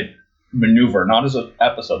as a maneuver, not as an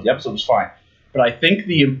episode. The episode was fine. But I think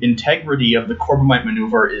the integrity of the Corbomite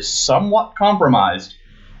Maneuver is somewhat compromised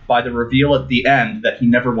by the reveal at the end that he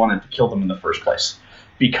never wanted to kill them in the first place.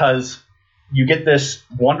 Because you get this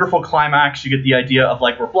wonderful climax, you get the idea of,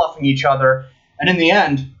 like, we're bluffing each other, and in the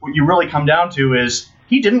end, what you really come down to is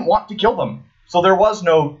he didn't want to kill them. So there was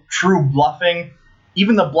no true bluffing.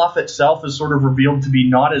 Even the bluff itself is sort of revealed to be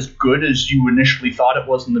not as good as you initially thought it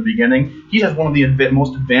was in the beginning. He has one of the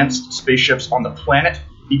most advanced spaceships on the planet.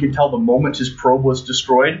 He could tell the moment his probe was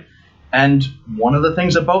destroyed. And one of the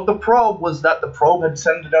things about the probe was that the probe had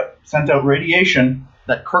sent out radiation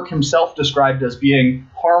that Kirk himself described as being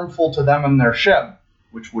harmful to them and their ship,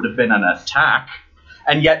 which would have been an attack.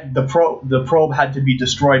 And yet the probe had to be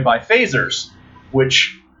destroyed by phasers,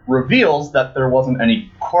 which reveals that there wasn't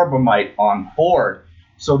any Corbomite on board.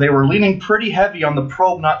 So they were leaning pretty heavy on the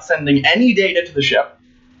probe not sending any data to the ship,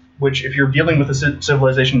 which, if you're dealing with a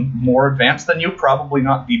civilization more advanced than you, probably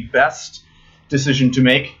not the best decision to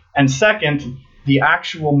make. And second, the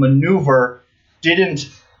actual maneuver didn't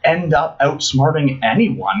end up outsmarting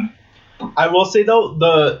anyone. I will say, though,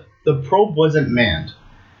 the probe wasn't manned.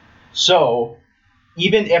 So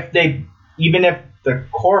even if the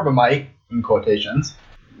Corbomite, in quotations,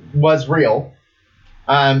 was real,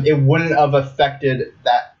 it wouldn't have affected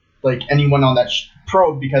that, like, anyone on that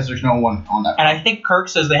probe, because there's no one on that probe. And I think Kirk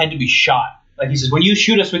says they had to be shot. Like, he says, when you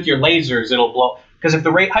shoot us with your lasers, it'll blow. Because if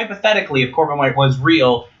hypothetically, if Corbomite was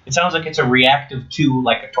real, it sounds like it's a reactive to,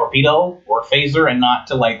 like, a torpedo or a phaser and not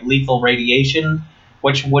to, like, lethal radiation,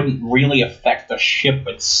 which wouldn't really affect the ship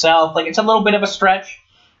itself. Like, it's a little bit of a stretch.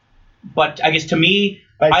 But I guess to me,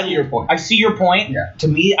 I see your point. I see your point. Yeah. To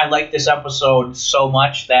me, I like this episode so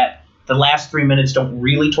much that the last 3 minutes don't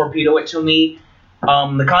really torpedo it to me.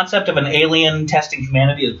 The concept of an alien testing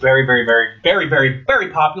humanity is very, very, very, very, very, very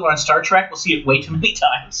popular on Star Trek. We'll see it way too many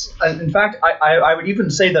times. And in fact, I would even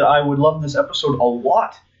say that I would love this episode a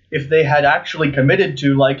lot if they had actually committed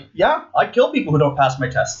to, like, yeah, I kill people who don't pass my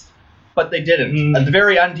tests. But they didn't. At the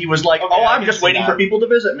very end, he was like, I'm just waiting for people to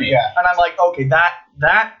visit me. Yeah. And I'm like, okay,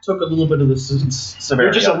 that took a little bit of the severity.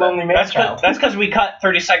 You're just a lonely man child. That's because we cut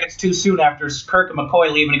 30 seconds too soon after Kirk and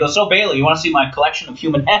McCoy leave, and he goes, so Bailey, you want to see my collection of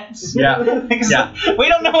human heads? Yeah. Yeah. We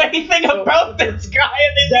don't know anything about this guy,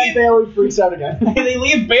 and Bailey freaks out again. they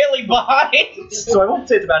leave Bailey behind. So I won't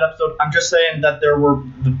say it's a bad episode. I'm just saying that there were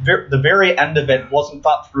the very end of it wasn't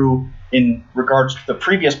thought through in regards to the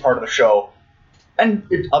previous part of the show. And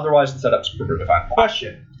otherwise, the setup's perfectly fine.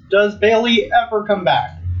 Question: does Bailey ever come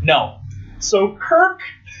back? No. So Kirk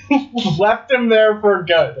left him there for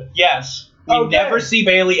good. Yes. We never see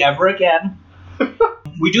Bailey ever again.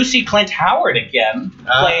 We do see Clint Howard again,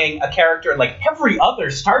 playing a character like every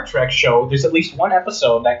other Star Trek show. There's at least one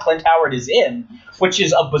episode that Clint Howard is in, which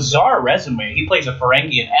is a bizarre resume. He plays a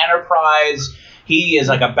Ferengian Enterprise. He is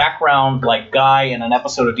like a background like guy in an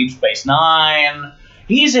episode of Deep Space Nine.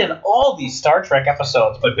 He's in all these Star Trek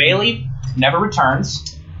episodes, but Bailey never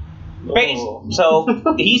returns.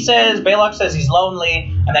 So he says, Baylock says he's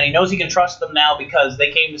lonely, and that he knows he can trust them now because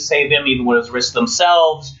they came to save him even with his risk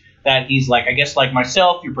themselves. That he's like, I guess like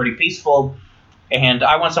myself, you're pretty peaceful, and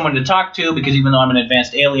I want someone to talk to because even though I'm an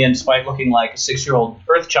advanced alien, despite looking like a 6-year-old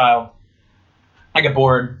Earth child, I get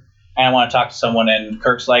bored and I want to talk to someone. And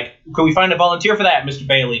Kirk's like, could we find a volunteer for that, Mr.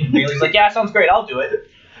 Bailey? And Bailey's like, yeah, sounds great, I'll do it.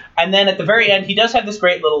 And then at the very end, he does have this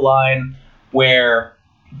great little line where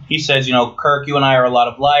he says, you know, Kirk, you and I are a lot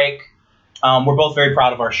of like. We're both very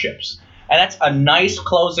proud of our ships. And that's a nice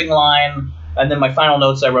closing line And then my final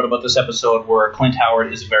notes I wrote about this episode were Clint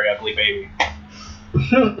Howard is a very ugly baby.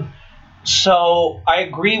 So I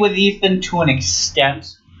agree with Ethan to an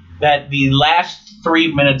extent that the last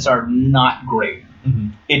 3 minutes are not great. Mm-hmm.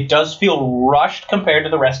 It does feel rushed compared to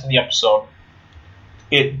the rest of the episode.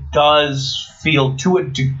 It does feel to a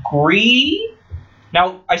degree.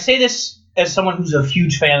 Now, I say this as someone who's a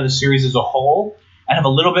huge fan of the series as a whole, and have a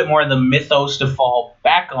little bit more of the mythos to fall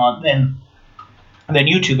back on than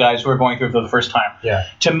you two guys who are going through it for the first time. Yeah.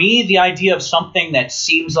 To me, the idea of something that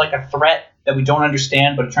seems like a threat that we don't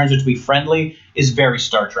understand, but it turns out to be friendly, is very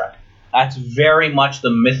Star Trek. That's very much the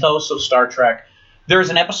mythos of Star Trek. There's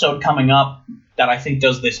an episode coming up that I think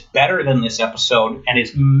does this better than this episode, and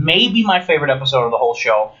it's maybe my favorite episode of the whole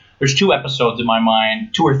show. There's 2 episodes in my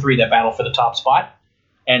mind, 2 or 3 that battle for the top spot,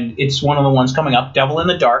 and it's one of the ones coming up, Devil in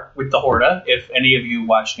the Dark with the Horda. If any of you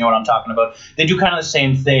watch, you know what I'm talking about. They do kind of the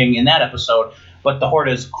same thing in that episode, but the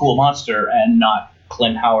Horda is a cool monster and not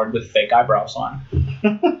Clint Howard with fake eyebrows on.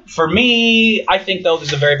 For me, I think, though, this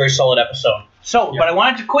is a very, very solid episode. So, but I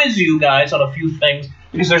wanted to quiz you guys on a few things,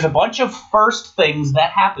 because there's a bunch of first things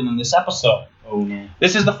that happen in this episode. Oh, no.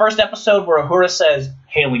 This is the first episode where Uhura says,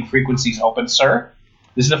 "Hailing frequencies open, sir."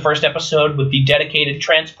 This is the first episode with the dedicated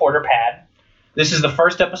transporter pad. This is the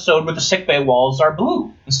first episode where the sickbay walls are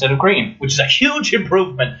blue instead of green, which is a huge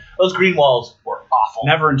improvement. Those green walls were awful.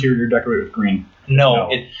 Never interior decorate with green. No.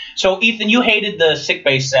 So, Ethan, you hated the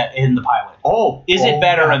sickbay set in the pilot. Is it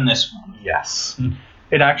better in this one? Yes.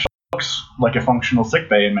 It actually looks like a functional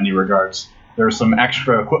sickbay in many regards. There's some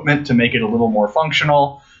extra equipment to make it a little more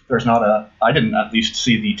functional. There's not I didn't at least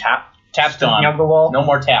see the Tap's sticking gone. out of the wall. No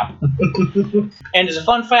more tap. And as a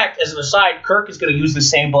fun fact, as an aside, Kirk is going to use the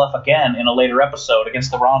same bluff again in a later episode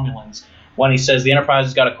against the Romulans when he says the Enterprise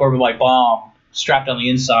has got a Corbomite bomb strapped on the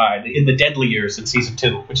inside in the Deadly Years in Season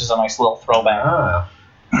 2, which is a nice little throwback. Ah.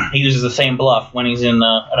 He uses the same bluff when he's in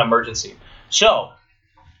an emergency. So,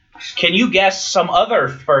 can you guess some other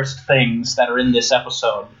first things that are in this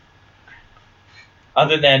episode?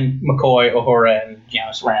 Other than McCoy, Uhura, and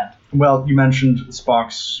Janice Rand. Well, you mentioned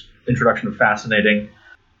Spock's introduction of fascinating.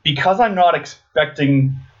 Because I'm not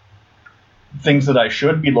expecting things that I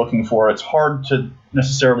should be looking for, it's hard to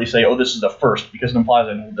necessarily say, oh, this is the first, because it implies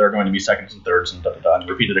I know there are going to be seconds and thirds and and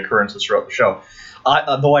repeated occurrences throughout the show.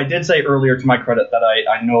 Though I did say earlier, to my credit, that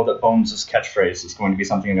I know that Bones' catchphrase is going to be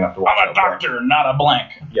something I'm going to have to watch I'm a out for. doctor, not a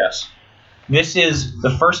blank. Yes. This is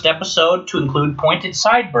the first episode to include pointed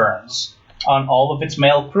sideburns on all of its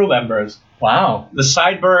male crew members. Wow. The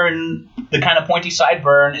sideburn, the kind of pointy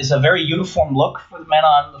sideburn, is a very uniform look for the men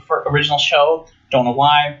on the original show. Don't know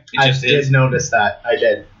why. It just is. I did notice that. I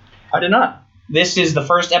did. I did not. This is the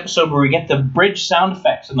first episode where we get the bridge sound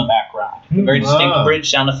effects in the background. The very distinct bridge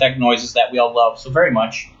sound effect noises that we all love so very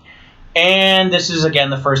much. And this is, again,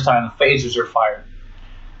 the first time the phasers are fired.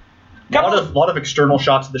 A lot of external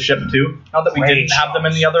shots of the ship, too. Not that we Great didn't have them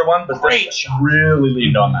in the other one, but Great this shots. really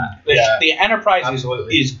leaned on that. The Enterprise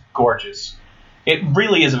Absolutely. is gorgeous. It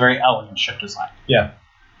really is a very elegant ship design. Yeah.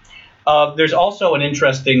 There's also an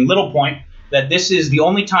interesting little point that this is the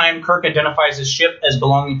only time Kirk identifies his ship as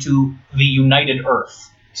belonging to the United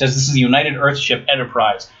Earth. He says this is the United Earth ship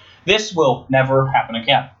Enterprise. This will never happen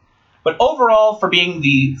again. But overall, for being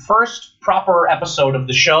the first proper episode of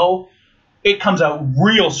the show, it comes out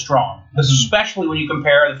real strong, especially when you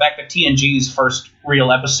compare the fact that TNG's first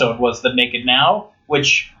real episode was The Naked Now,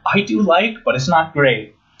 which I do like, but it's not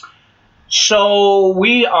great. So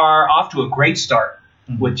we are off to a great start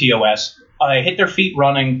with TOS. Hit their feet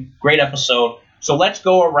running, great episode. So let's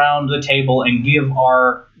go around the table and give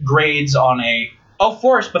our grades on a... But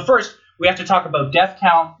first, we have to talk about death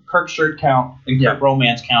count, Kirk shirt count, and Kirk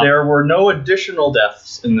romance count. There were no additional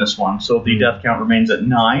deaths in this one, so the death count remains at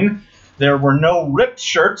 9. There were no ripped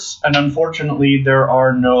shirts, and unfortunately, there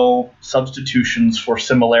are no substitutions for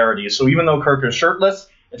similarities. So even though Kirk is shirtless,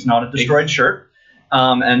 it's not a destroyed shirt,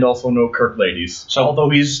 and also no Kirk ladies. So although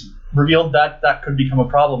he's revealed that could become a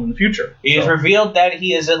problem in the future. He has revealed that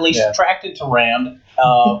he is at least attracted to Rand,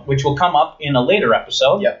 which will come up in a later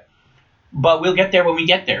episode. Yep. But we'll get there when we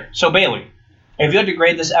get there. So, Bailey, if you had to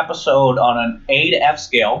grade this episode on an A to F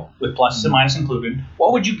scale, with pluses and minuses included,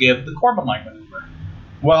 what would you give the Corbomite Maneuver?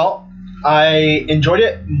 Well, I enjoyed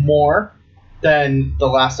it more than the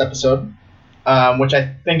last episode, which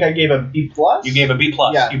I think I gave a B+. You gave a B+.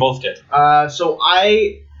 Yeah. You both did. So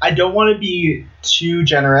I don't want to be too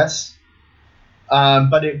generous,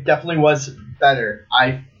 but it definitely was better,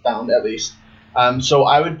 I found, at least. So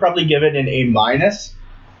I would probably give it an A-.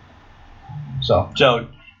 So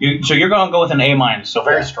you're going to go with an A-, so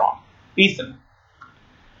very strong. Ethan.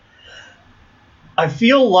 I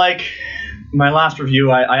feel like my last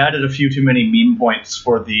review, I added a few too many meme points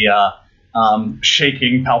for the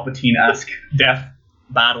shaking Palpatine-esque death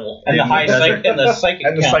battle. And the psychic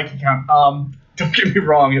and the psychic count. Don't get me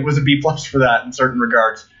wrong, it was a B+ for that in certain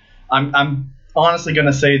regards. I'm honestly going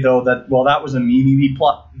to say, though, that, well, that was a meme B+.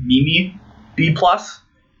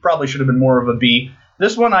 Probably should have been more of a B.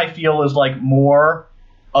 This one I feel is like more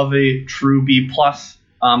of a true B+,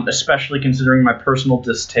 especially considering my personal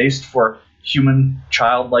distaste for human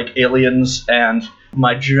childlike aliens and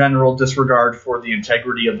my general disregard for the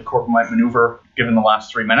integrity of the Corbomite Maneuver given the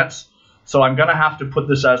last 3 minutes. So I'm going to have to put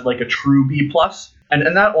this as like a true B+.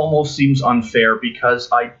 And that almost seems unfair because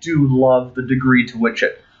I do love the degree to which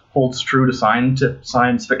it holds true to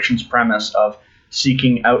science fiction's premise of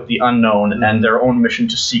seeking out the unknown and their own mission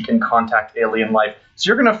to seek and contact alien life. So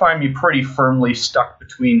you're going to find me pretty firmly stuck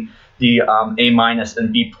between the A-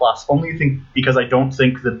 and B+, only because I don't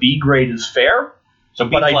think the B grade is fair. So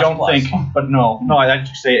B++. But I don't think, but no, I'd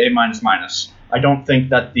say A-. I don't think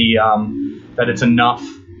that that it's enough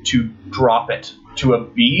to drop it to a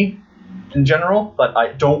B in general, but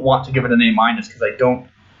I don't want to give it an A- because I don't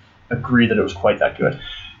agree that it was quite that good.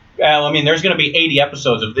 Well, I mean, there's going to be 80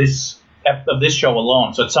 episodes of this show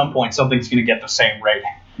alone, so at some point something's going to get the same rating.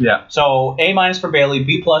 Yeah. So A- for Bailey,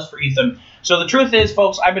 B+ for Ethan. So the truth is,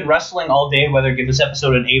 folks, I've been wrestling all day whether to give this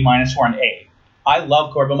episode an A- or an A. I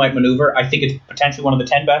love Corbomite Maneuver. I think it's potentially one of the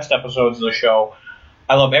 10 best episodes of the show.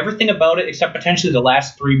 I love everything about it except potentially the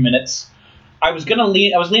last 3 minutes. I was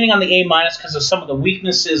leaning on the A- because of some of the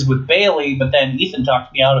weaknesses with Bailey, but then Ethan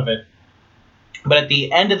talked me out of it. But at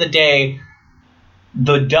the end of the day,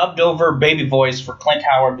 the dubbed over baby voice for Clint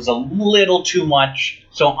Howard was a little too much,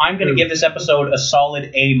 so I'm going to give this episode a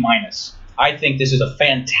solid A-. I think this is a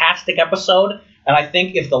fantastic episode, and I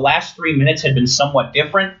think if the last 3 minutes had been somewhat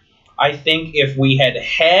different, I think if we had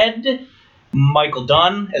Michael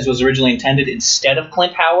Dunn, as was originally intended, instead of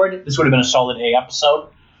Clint Howard, this would have been a solid A episode.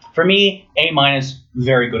 For me, A-,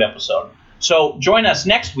 very good episode. So join us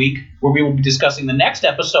next week, where we will be discussing the next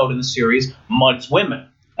episode in the series, Mud's Women.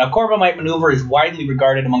 Now, Corbomite Maneuver is widely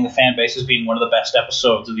regarded among the fan base as being one of the best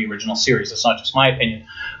episodes of the original series. That's not just my opinion.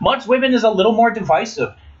 Mud's Women is a little more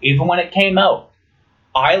divisive, even when it came out.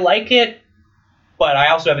 I like it, but I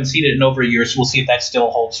also haven't seen it in over a year, so we'll see if that still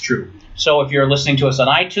holds true. So if you're listening to us on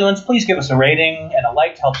iTunes, please give us a rating and a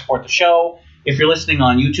like to help support the show. If you're listening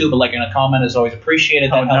on YouTube, a like and a comment is always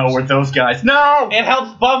appreciated. We're those guys. No! It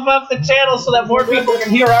helps bump up the channel so that more people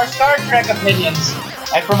can hear our Star Trek opinions.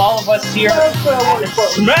 And from all of us here,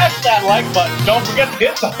 smash that like button. Don't forget to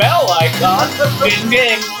hit the bell icon. Ding,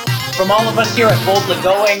 ding. From all of us here at Boldly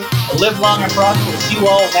Going, live long and prosper. We'll see you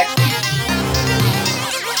all next week.